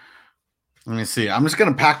down. Let me see. I'm just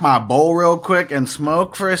going to pack my bowl real quick and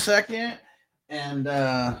smoke for a second. And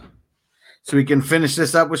so we can finish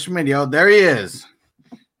this up with Schmitty. Oh, there he is.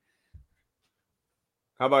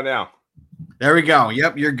 How about now? There we go.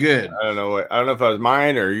 Yep, you're good. I don't know if that was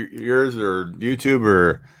mine or yours or YouTube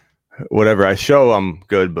or whatever. I show I'm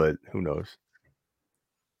good, but who knows?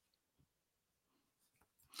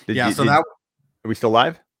 Are we still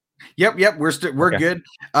live? Yep. We're Okay. good.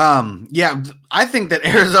 I think that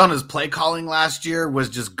Arizona's play calling last year was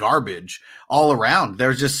just garbage all around.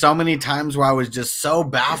 There's just so many times where I was just so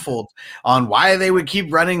baffled on why they would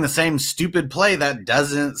keep running the same stupid play that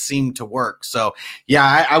doesn't seem to work. So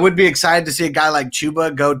yeah, I would be excited to see a guy like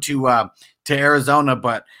Chuba go to Arizona,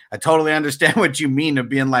 but I totally understand what you mean of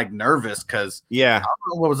being like nervous because I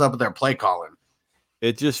don't know what was up with their play calling.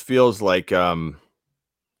 It just feels like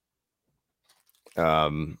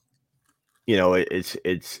you know, it's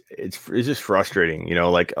just frustrating. You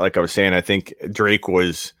know, like I was saying, I think Drake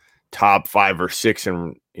was top 5 or 6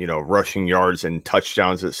 in, you know, rushing yards and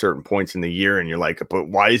touchdowns at certain points in the year, and you're like, but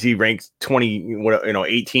why is he ranked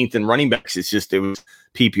 18th in running backs? It was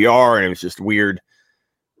PPR, and it was just weird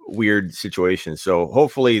situation. So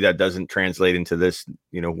hopefully that doesn't translate into this,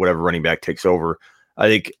 you know, whatever running back takes over. I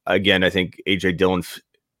think AJ Dillon,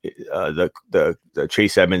 the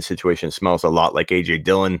Chase Edmonds situation smells a lot like AJ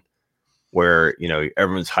Dillon, where, you know,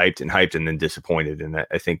 everyone's hyped and then disappointed. And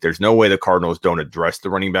I think there's no way the Cardinals don't address the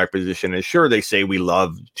running back position. And sure, they say we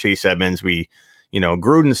love Chase Edmonds.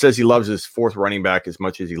 Gruden says he loves his 4th running back as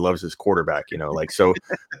much as he loves his quarterback, you know, like, so,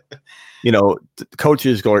 you know,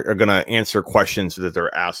 coaches are going to answer questions that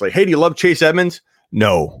they're asked, like, hey, do you love Chase Edmonds?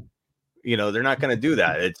 No, you know, they're not going to do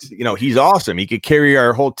that. It's, you know, he's awesome. He could carry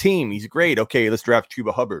our whole team. He's great. Okay, let's draft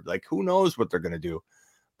Chuba Hubbard. Like, who knows what they're going to do?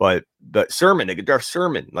 But Sermon, they could draft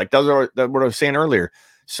Sermon. Like, that's what I was saying earlier.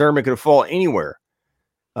 Sermon could fall anywhere.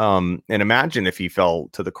 And imagine if he fell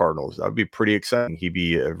to the Cardinals. That would be pretty exciting. He'd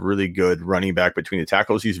be a really good running back between the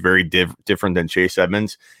tackles. He's very different than Chase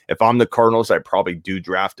Edmonds. If I'm the Cardinals, I probably do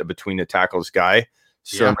draft a between the tackles guy.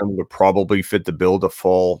 Sermon would probably fit the bill to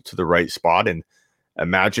fall to the right spot. And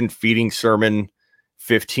imagine feeding Sermon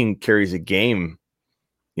 15 carries a game.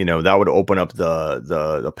 You know, that would open up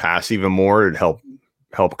the pass even more. It'd help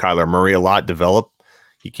Kyler Murray a lot develop.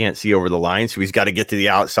 He can't see over the line, so he's got to get to the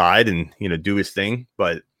outside and, you know, do his thing,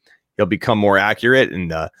 but he'll become more accurate.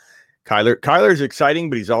 And Kyler's exciting,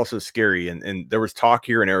 but he's also scary. And there was talk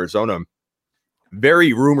here in Arizona,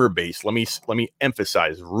 very rumor based. Let me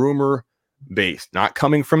emphasize, rumor based, not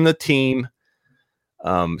coming from the team.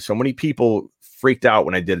 So many people freaked out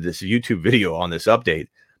when I did this YouTube video on this update,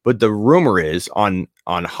 but the rumor is on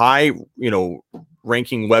high, you know,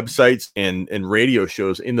 ranking websites and radio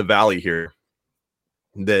shows in the Valley here,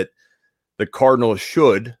 that the Cardinals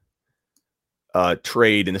should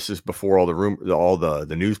trade, and this is before all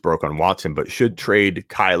the news broke on Watson, but should trade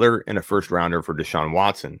Kyler and a 1st rounder for Deshaun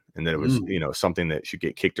Watson, and that it was you know, something that should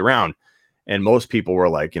get kicked around. And most people were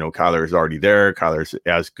like, you know, Kyler is already there. Kyler's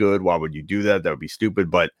as good. Why would you do that? That would be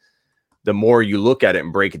stupid. But the more you look at it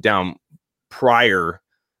and break it down, prior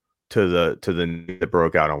to the news that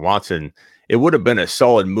broke out on Watson, it would have been a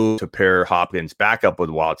solid move to pair Hopkins back up with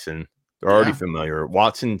Watson. They're already familiar.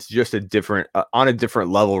 Watson's just on a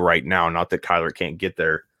different level right now. Not that Kyler can't get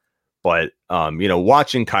there, but you know,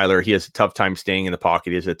 watching Kyler, he has a tough time staying in the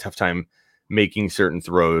pocket. He has a tough time making certain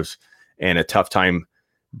throws and a tough time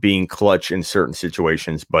being clutch in certain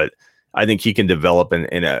situations. But I think he can develop, and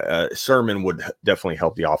a Sermon would definitely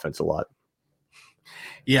help the offense a lot.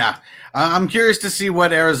 Yeah, I'm curious to see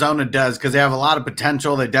what Arizona does, because they have a lot of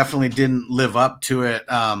potential. They definitely didn't live up to it.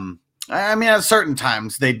 I mean, at certain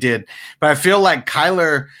times they did, but I feel like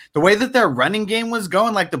Kyler, the way that their running game was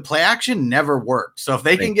going, like the play action never worked. So if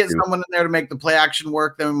they can get someone in there to make the play action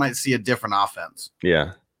work, then we might see a different offense.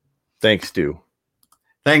 Yeah. Thanks, Stu.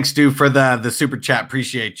 Thanks, Stu, for the super chat.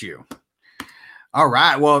 Appreciate you. All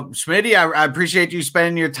right. Well, Smitty, I appreciate you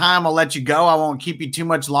spending your time. I'll let you go. I won't keep you too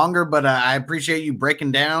much longer, but I appreciate you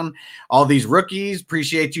breaking down all these rookies.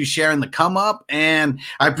 Appreciate you sharing the come up. And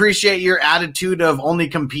I appreciate your attitude of only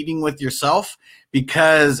competing with yourself,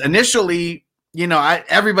 because initially, you know,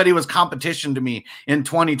 everybody was competition to me in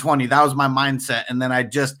 2020. That was my mindset. And then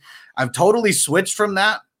I've totally switched from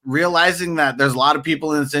that, realizing that there's a lot of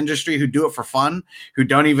people in this industry who do it for fun, who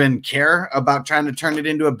don't even care about trying to turn it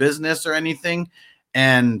into a business or anything.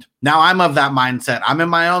 And now I'm of that mindset. I'm in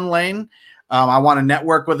my own lane. I want to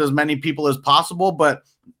network with as many people as possible, but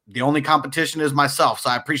the only competition is myself. So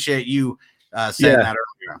I appreciate you saying that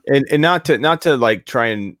earlier. And not to like try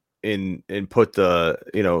and put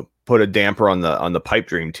put a damper on the pipe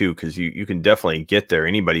dream too, because you can definitely get there.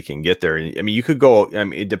 Anybody can get there. I mean, you could go. I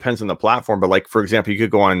mean, it depends on the platform, but like, for example, you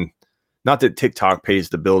could go on. Not that TikTok pays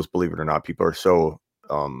the bills, believe it or not. People are so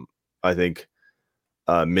I think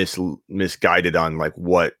misguided on like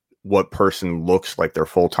what person looks like they're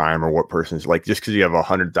full time, or what person's like. Just because you have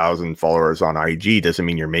 100,000 followers on IG doesn't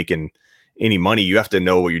mean you're making any money. You have to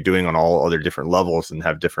know what you're doing on all other different levels and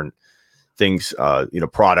have different things,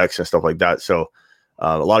 products and stuff like that. So.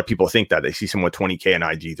 A lot of people think that they see someone with 20K on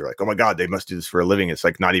IG, they're like, oh my God, they must do this for a living. It's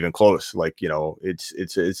like not even close. Like, you know,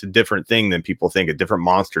 it's a different thing than people think, a different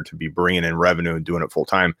monster to be bringing in revenue and doing it full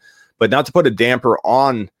time. But not to put a damper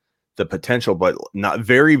on the potential, but not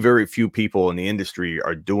very, very few people in the industry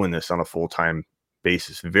are doing this on a full time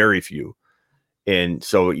basis. Very few. And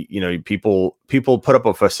so, you know, people put up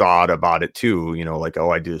a facade about it too, you know, like, oh,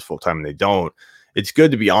 I do this full time, and they don't. It's good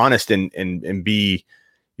to be honest and be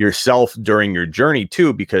yourself during your journey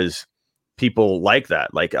too, because people like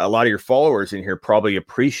that. Like a lot of your followers in here probably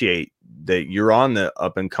appreciate that you're on the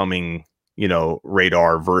up and coming,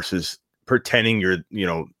 radar versus pretending you're,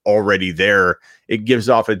 already there. It gives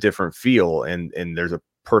off a different feel, and there's a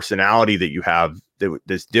personality that you have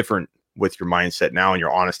that's different with your mindset now and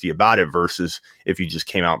your honesty about it versus if you just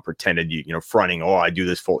came out and pretended fronting, I do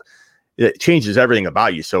this full. It changes everything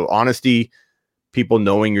about you. So honesty, people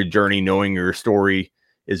knowing your journey, knowing your story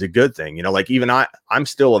is a good thing. Like even I'm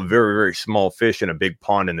still a very, very small fish in a big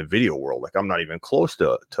pond in the video world. Like I'm not even close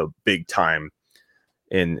to big time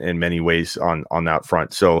in many ways on that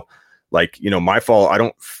front. So like, my I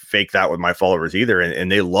don't fake that with my followers either.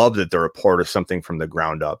 And they love that they're a part of something from the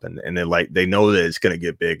ground up, and they know that it's going to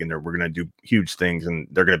get big and we're going to do huge things and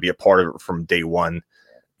they're going to be a part of it from day one.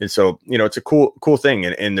 And so, it's a cool thing.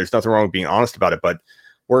 And there's nothing wrong with being honest about it, but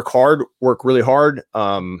work really hard.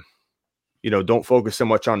 Don't focus so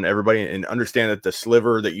much on everybody, and understand that the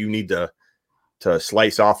sliver that you need to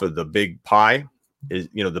slice off of the big pie is,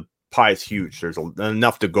 the pie is huge. There's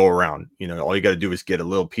enough to go around. All you got to do is get a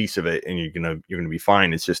little piece of it and you're going to be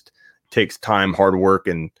fine. It's just takes time, hard work,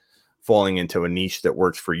 and falling into a niche that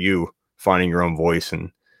works for you, finding your own voice.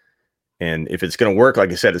 And if it's going to work,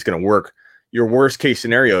 like I said, it's going to work. Your worst case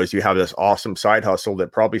scenario is you have this awesome side hustle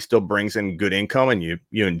that probably still brings in good income, and you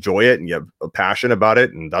enjoy it and you have a passion about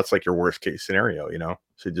it. And that's like your worst case scenario,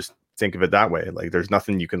 so just think of it that way. Like there's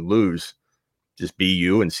nothing you can lose. Just be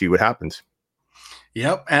you and see what happens.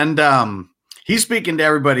 Yep. And he's speaking to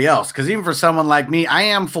everybody else, because even for someone like me, I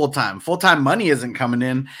am full-time. Full-time money isn't coming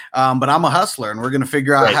in, but I'm a hustler, and we're going to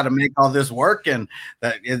figure out how to make all this work, and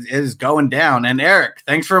that is going down. And Eric,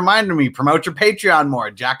 thanks for reminding me, promote your Patreon more,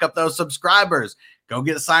 jack up those subscribers, go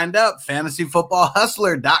get signed up,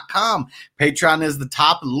 fantasyfootballhustler.com. Patreon is the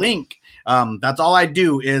top link. That's all I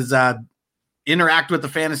do is interact with the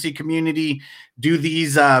fantasy community, do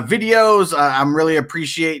these videos. I'm really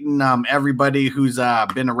appreciating everybody who's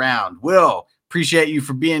been around. Will, appreciate you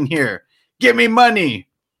for being here. Give me money.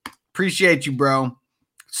 Appreciate you, bro.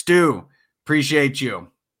 Stu, appreciate you.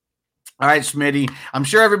 All right, Smitty. I'm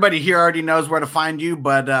sure everybody here already knows where to find you,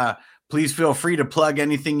 but please feel free to plug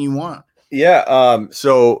anything you want. Yeah.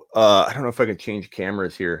 So I don't know if I can change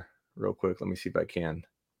cameras here real quick. Let me see if I can.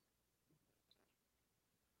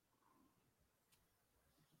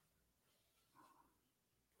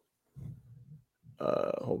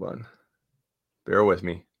 Hold on. Bear with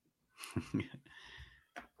me.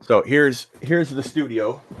 So here's the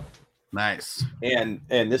studio. Nice. And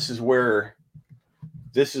this is where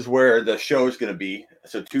the show is going to be.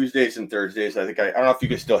 So Tuesdays and Thursdays. I don't know if you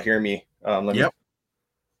can still hear me. Let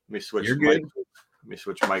me switch. You're good. Let me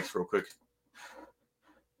switch mics real quick.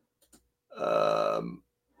 And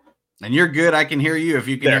you're good. I can hear you if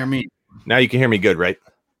you can hear me. Now you can hear me good, right?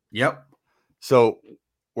 Yep. So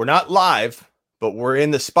we're not live, but we're in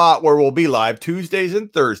the spot where we'll be live Tuesdays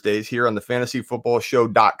and Thursdays here on the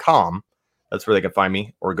fantasyfootballshow.com. That's where they can find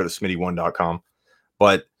me, or go to smitty1.com.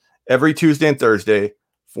 But every Tuesday and Thursday,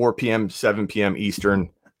 4 p.m., 7 p.m. Eastern.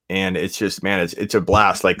 And it's just, man, it's a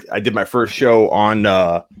blast. Like I did my first show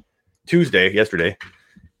on Tuesday, yesterday,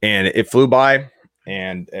 and it flew by,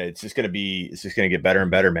 and it's just going to get better and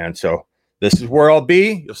better, man. So this is where I'll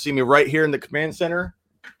be. You'll see me right here in the command center.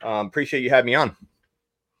 Appreciate you having me on.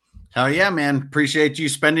 Hell yeah, man. Appreciate you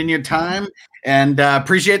spending your time, and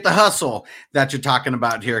appreciate the hustle that you're talking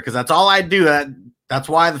about here, because that's all I do. That's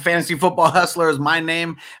why the Fantasy Football Hustler is my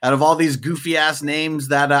name. Out of all these goofy ass names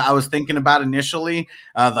that I was thinking about initially,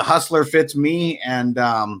 the Hustler fits me, and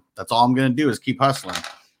that's all I'm going to do is keep hustling.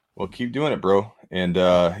 Well, keep doing it, bro. And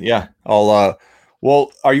yeah, I'll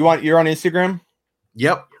well, you're on Instagram?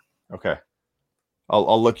 Yep. Okay.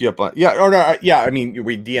 I'll look you up on I mean,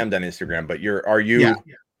 we DM'd on Instagram, but your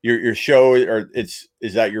show, or is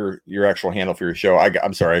that your actual handle for your show?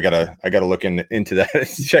 I'm sorry, I gotta look into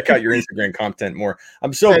that. Check out your Instagram content more.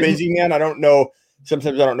 I'm so busy, man. I don't know.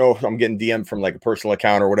 Sometimes I don't know if I'm getting DM'd from like a personal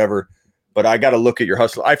account or whatever, but I got to look at your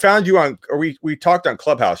hustle. I found you we talked on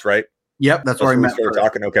Clubhouse, right? Yep. That's where we started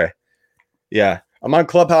talking. Okay. Yeah. I'm on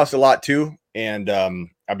Clubhouse a lot too. And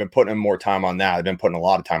I've been putting in more time on that. I've been putting a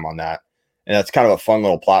lot of time on that. And that's kind of a fun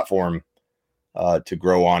little platform to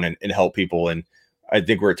grow on and help people. And I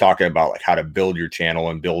think we're talking about like how to build your channel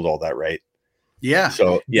and build all that, right? Yeah.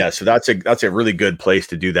 So that's a really good place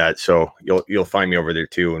to do that. So you'll find me over there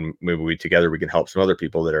too, and maybe we can help some other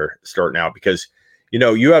people that are starting out, because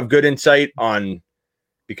you have good insight on,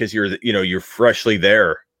 because you're freshly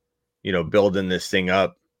there, building this thing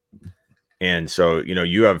up, and so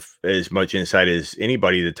you have as much insight as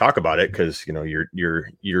anybody to talk about it, because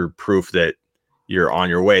you're proof that you're on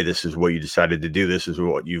your way. This is what you decided to do. This is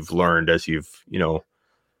what you've learned as you've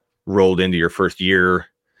rolled into your first year.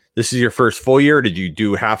 This is your first full year. Did you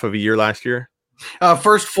do half of a year last year?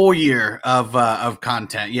 First full year of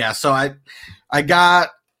content. Yeah. So I got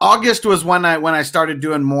August was when I started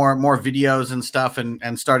doing more videos and stuff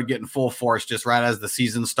and started getting full force just right as the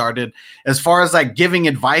season started. As far as like giving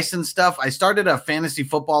advice and stuff, I started a fantasy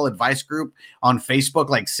football advice group on Facebook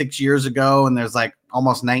like 6 years ago, and there's like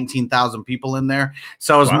almost 19,000 people in there.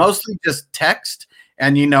 So it was mostly just text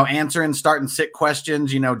and, answer and start and sit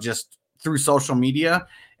questions, just through social media,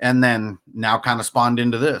 and then now kind of spawned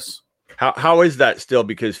into this. How is that still?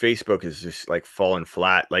 Because Facebook is just like falling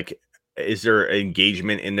flat. Like, is there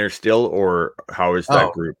engagement in there still, or how is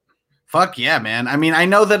that group? Fuck yeah, man. I mean, I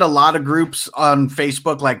know that a lot of groups on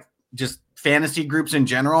Facebook, like just fantasy groups in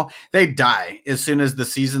general, they die as soon as the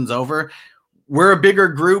season's over. We're a bigger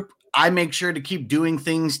group. I make sure to keep doing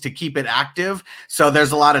things to keep it active. So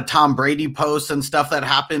there's a lot of Tom Brady posts and stuff that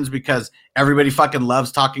happens because everybody fucking loves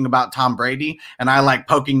talking about Tom Brady. And I like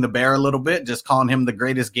poking the bear a little bit, just calling him the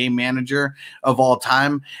greatest game manager of all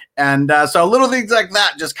time. And so little things like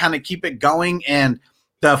that just kind of keep it going. And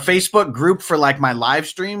the Facebook group for like my live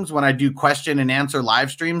streams, when I do question and answer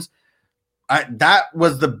live streams, that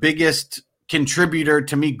was the biggest contributor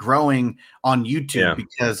to me growing on YouTube,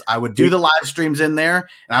 because I would do the live streams in there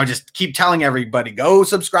and I would just keep telling everybody, go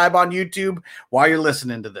subscribe on YouTube while you're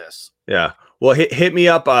listening to this. Yeah. Well, hit me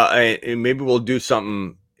up and maybe we'll do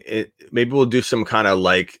something. Maybe we'll do some kind of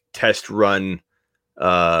like test run,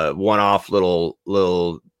 one-off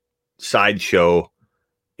little sideshow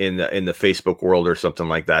in the Facebook world or something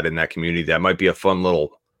like that in that community. That might be a fun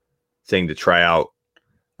little thing to try out.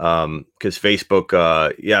 Because Facebook,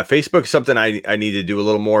 Facebook is something I need to do a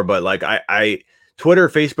little more, but like I Twitter,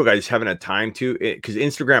 Facebook, I just haven't had time to, because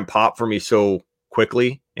Instagram popped for me so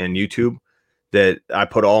quickly and YouTube that I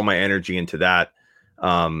put all my energy into that.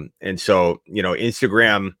 And so,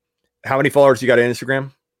 Instagram, how many followers you got on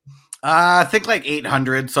Instagram? I think like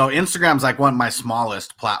 800. So Instagram's like my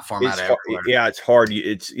smallest platform. Yeah, it's hard.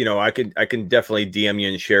 It's, I can definitely DM you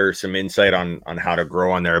and share some insight on how to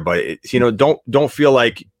grow on there. But it's, don't feel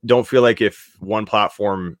like if one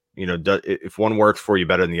platform, if one works for you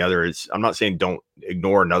better than the other, I'm not saying don't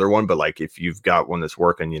ignore another one, but like if you've got one that's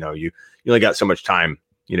working, you only got so much time,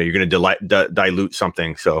 you're going to dilute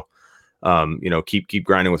something. So, keep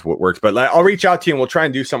grinding with what works, but I'll reach out to you and we'll try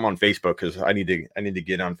and do something on Facebook, because I need to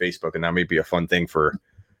get on Facebook, and that may be a fun thing for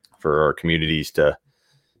our communities to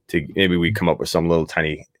maybe we come up with some little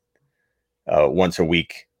tiny once a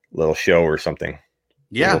week little show or something.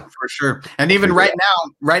 Yeah, for sure. And even right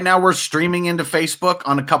now we're streaming into Facebook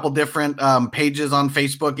on a couple different pages on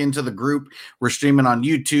Facebook into the group. We're streaming on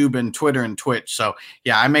YouTube and Twitter and Twitch. So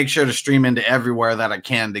yeah, I make sure to stream into everywhere that I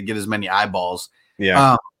can to get as many eyeballs.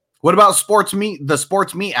 Yeah. What about the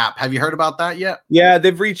Sports Me app? Have you heard about that yet? Yeah,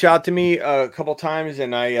 they've reached out to me a couple times,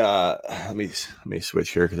 and I let me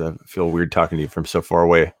switch here because I feel weird talking to you from so far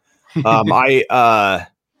away. I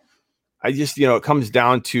just it comes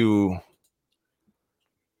down to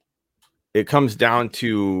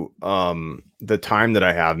the time that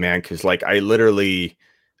I have, man. Because like I literally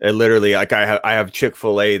like I have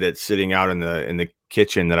Chick-fil-A that's sitting out in the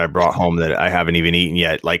kitchen that I brought home that I haven't even eaten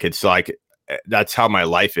yet. Like it's like. That's how my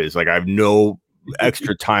life is. Like I have no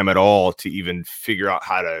extra time at all to even figure out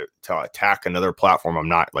how to attack another platform I'm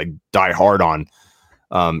not like die hard on.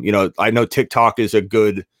 I know TikTok is a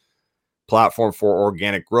good platform for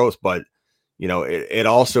organic growth, but it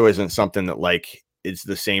also isn't something that like it's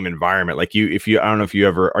the same environment. Like I don't know if you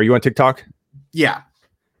ever, are you on TikTok? Yeah.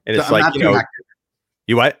 And it's like,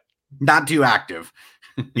 you what? Not too active.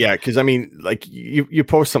 Yeah, because I mean, like you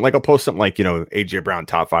post something, like I'll post something like AJ Brown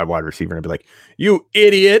top 5 wide receiver, and I'll be like, "You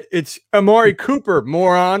idiot! It's Amari Cooper,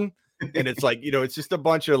 moron!" And it's like it's just a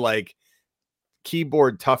bunch of like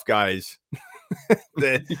keyboard tough guys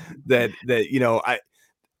that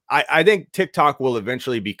I think TikTok will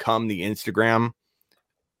eventually become the Instagram.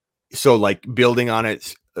 So like building on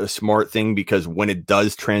it's a smart thing, because when it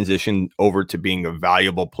does transition over to being a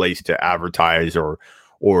valuable place to advertise or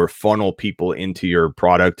funnel people into your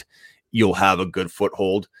product, you'll have a good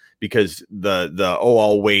foothold, because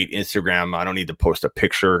I'll wait, Instagram, I don't need to post a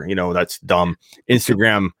picture, that's dumb.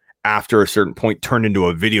 Instagram after a certain point turned into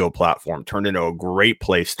a video platform, turned into a great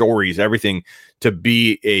place, stories, everything, to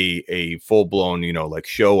be a full-blown, like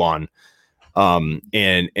show on.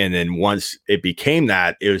 And then once it became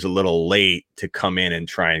that, it was a little late to come in and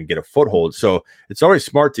try and get a foothold. So it's always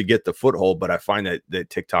smart to get the foothold, but I find that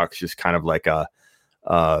TikTok's just kind of like a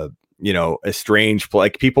strange,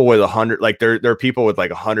 like people with 100, like there are people with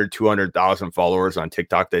like 100, 200,000 followers on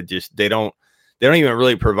TikTok that just, they don't they don't even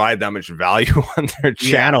really provide that much value on their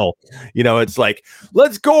channel. You know, it's like,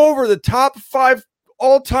 let's go over the top 5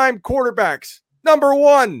 all-time quarterbacks. Number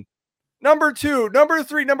 1, number 2, number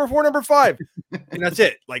 3, number 4, number 5. And that's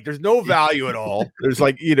it. Like, there's no value at all. There's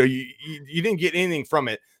like, you know, you didn't get anything from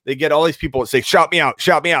it. They get all these people that say, shout me out,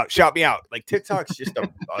 shout me out, shout me out. Like, TikTok's just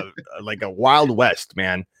like a wild west,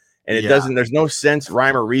 man. And it doesn't, there's no sense,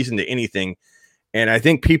 rhyme, or reason to anything. And I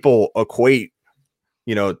think people equate,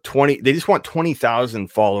 you know, they just want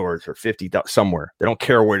 20,000 followers or 50,000 somewhere. They don't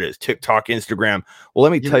care where it is. TikTok, Instagram. Well,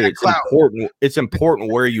 let me tell you, it's important. It's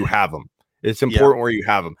important where you have them. It's important where you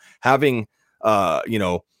have them. Having,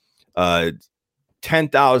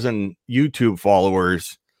 10,000 YouTube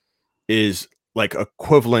followers is like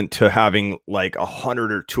equivalent to having like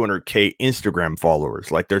 100 or 200K Instagram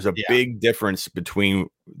followers. Like, there's a big difference between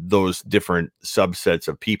those different subsets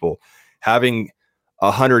of people. Having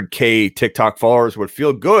 100K TikTok followers would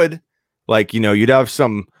feel good. Like, you know, you'd have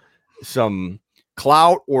some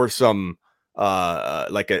clout or some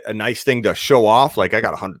like a nice thing to show off. Like, I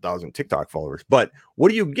got 100,000 TikTok followers, but what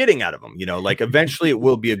are you getting out of them? You know, like, eventually it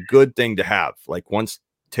will be a good thing to have. Like, once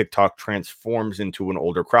TikTok transforms into an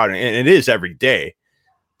older crowd, and it is every day,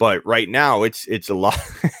 but right now it's a lot,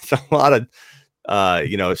 it's a lot of,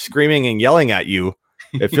 you know, screaming and yelling at you.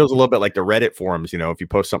 It feels a little bit like the Reddit forums. You know, if you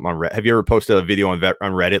post something on Reddit, have you ever posted a video on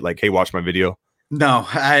Reddit? Like, hey, watch my video. No,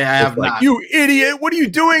 I have like, not. You idiot. What are you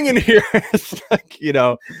doing in here? It's like, you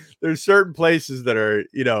know, there's certain places that are,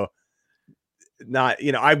 you know, not,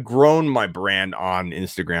 you know, I've grown my brand on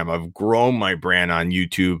Instagram. I've grown my brand on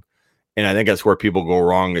YouTube. And I think that's where people go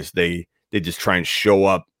wrong, is they just try and show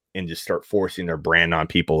up and just start forcing their brand on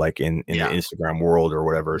people, like in the Instagram world or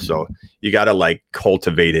whatever. So you got to like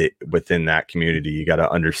cultivate it within that community. You got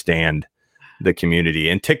to understand the community.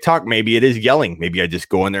 And TikTok, maybe it is yelling. Maybe I just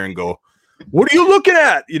go in there and go, what are you looking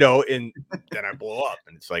at? You know, and then I blow up.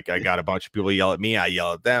 And it's like, I got a bunch of people yell at me. I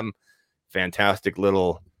yell at them. Fantastic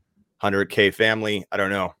little 100K family. I don't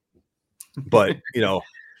know. But, you know,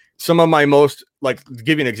 some of my most, like, to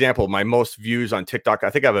give you an example, my most views on TikTok, I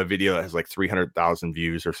think I have a video that has like 300,000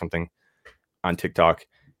 views or something on TikTok.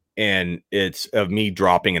 And it's of me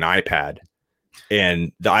dropping an iPad.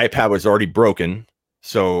 And the iPad was already broken.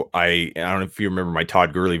 So I don't know if you remember my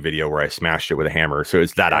Todd Gurley video where I smashed it with a hammer. So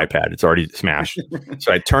it's that iPad. It's already smashed.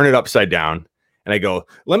 So I turn it upside down and I go,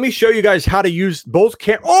 let me show you guys how to use both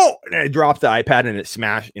Oh, and I drop the iPad and it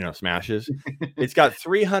smashes. It's got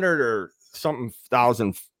 300 or something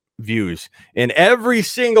thousand views. And every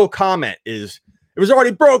single comment is, it was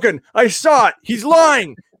already broken. I saw it. He's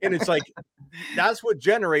lying. And it's like, that's what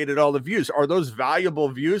generated all the views. Are those valuable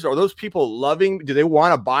views? Are those people loving? Do they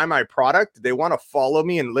want to buy my product? Do they want to follow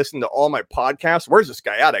me and listen to all my podcasts? Where's this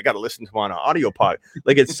guy at? I got to listen to him on an audio pod.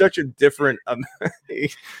 Like, it's such a different,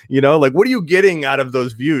 you know, like, what are you getting out of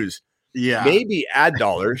those views? Yeah. Maybe ad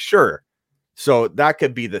dollars. Sure. So that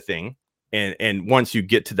could be the thing. And once you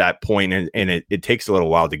get to that point, and it takes a little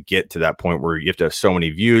while to get to that point where you have to have so many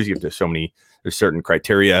views, you have to have so many, there's certain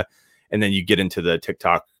criteria. And then you get into the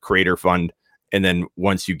TikTok creator fund. And then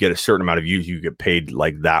once you get a certain amount of views, you get paid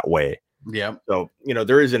like that way. Yeah. So, you know,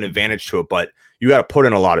 there is an advantage to it, but you got to put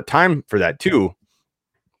in a lot of time for that too.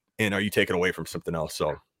 And are you taking away from something else?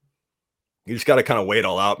 So you just got to kind of weigh it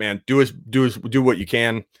all out, man. Do what you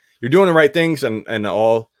can. You're doing the right things, and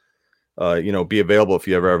all, you know, be available if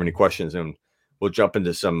you ever have any questions, and we'll jump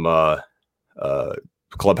into some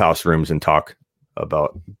clubhouse rooms and talk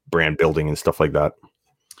about brand building and stuff like that.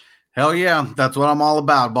 Hell yeah, that's what I'm all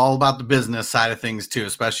about. I'm all about the business side of things too,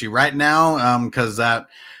 especially right now, because that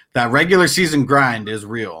regular season grind is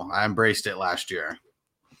real. I embraced it last year.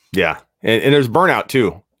 Yeah, and there's burnout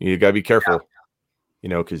too. You gotta be careful, you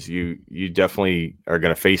know, because you definitely are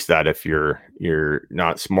gonna face that if you're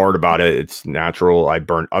not smart about it. It's natural. I've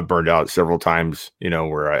burned out several times, you know,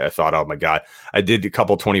 where I thought, oh my God, I did a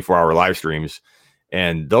couple 24-hour live streams,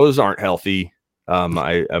 and those aren't healthy. I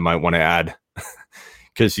might want to add.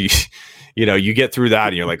 Because you know, you get through that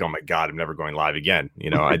and you're like, oh my God, I'm never going live again. You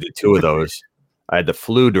know, I did 2 of those. I had the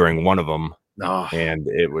flu during one of them, and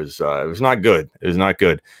it was not good. It was not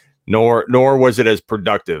good. Nor was it as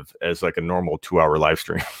productive as like a normal 2-hour live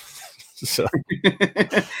stream. So,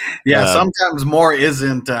 sometimes more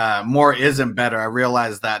isn't better. I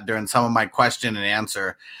realized that during some of my question and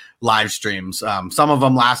answer live streams. Some of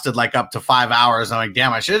them lasted like up to 5 hours. I'm like,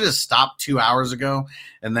 damn, I should have just stopped 2 hours ago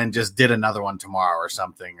and then just did another one tomorrow or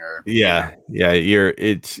something. Or you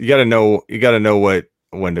gotta know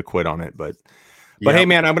when to quit on it. But hey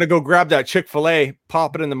man, I'm gonna go grab that Chick-fil-A,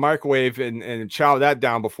 pop it in the microwave and chow that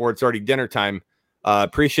down before it's already dinner time.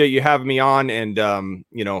 Appreciate you having me on, and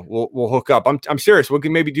we'll hook up. I'm serious. We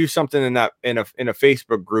can maybe do something in a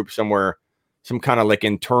Facebook group somewhere, some kind of like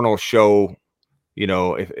internal show.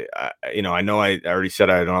 If I know I already said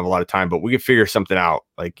I don't have a lot of time, but we could figure something out.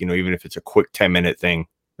 Like, even if it's a quick 10-minute thing,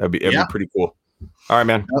 it'd be pretty cool. All right,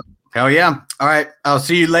 man. Hell yeah. All right. I'll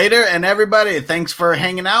see you later. And everybody, thanks for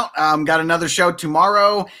hanging out. Got another show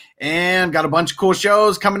tomorrow and got a bunch of cool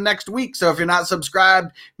shows coming next week. So if you're not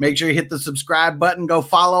subscribed, make sure you hit the subscribe button. Go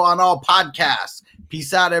follow on all podcasts.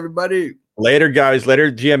 Peace out, everybody. Later, guys. Later,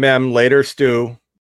 GMM. Later, Stu.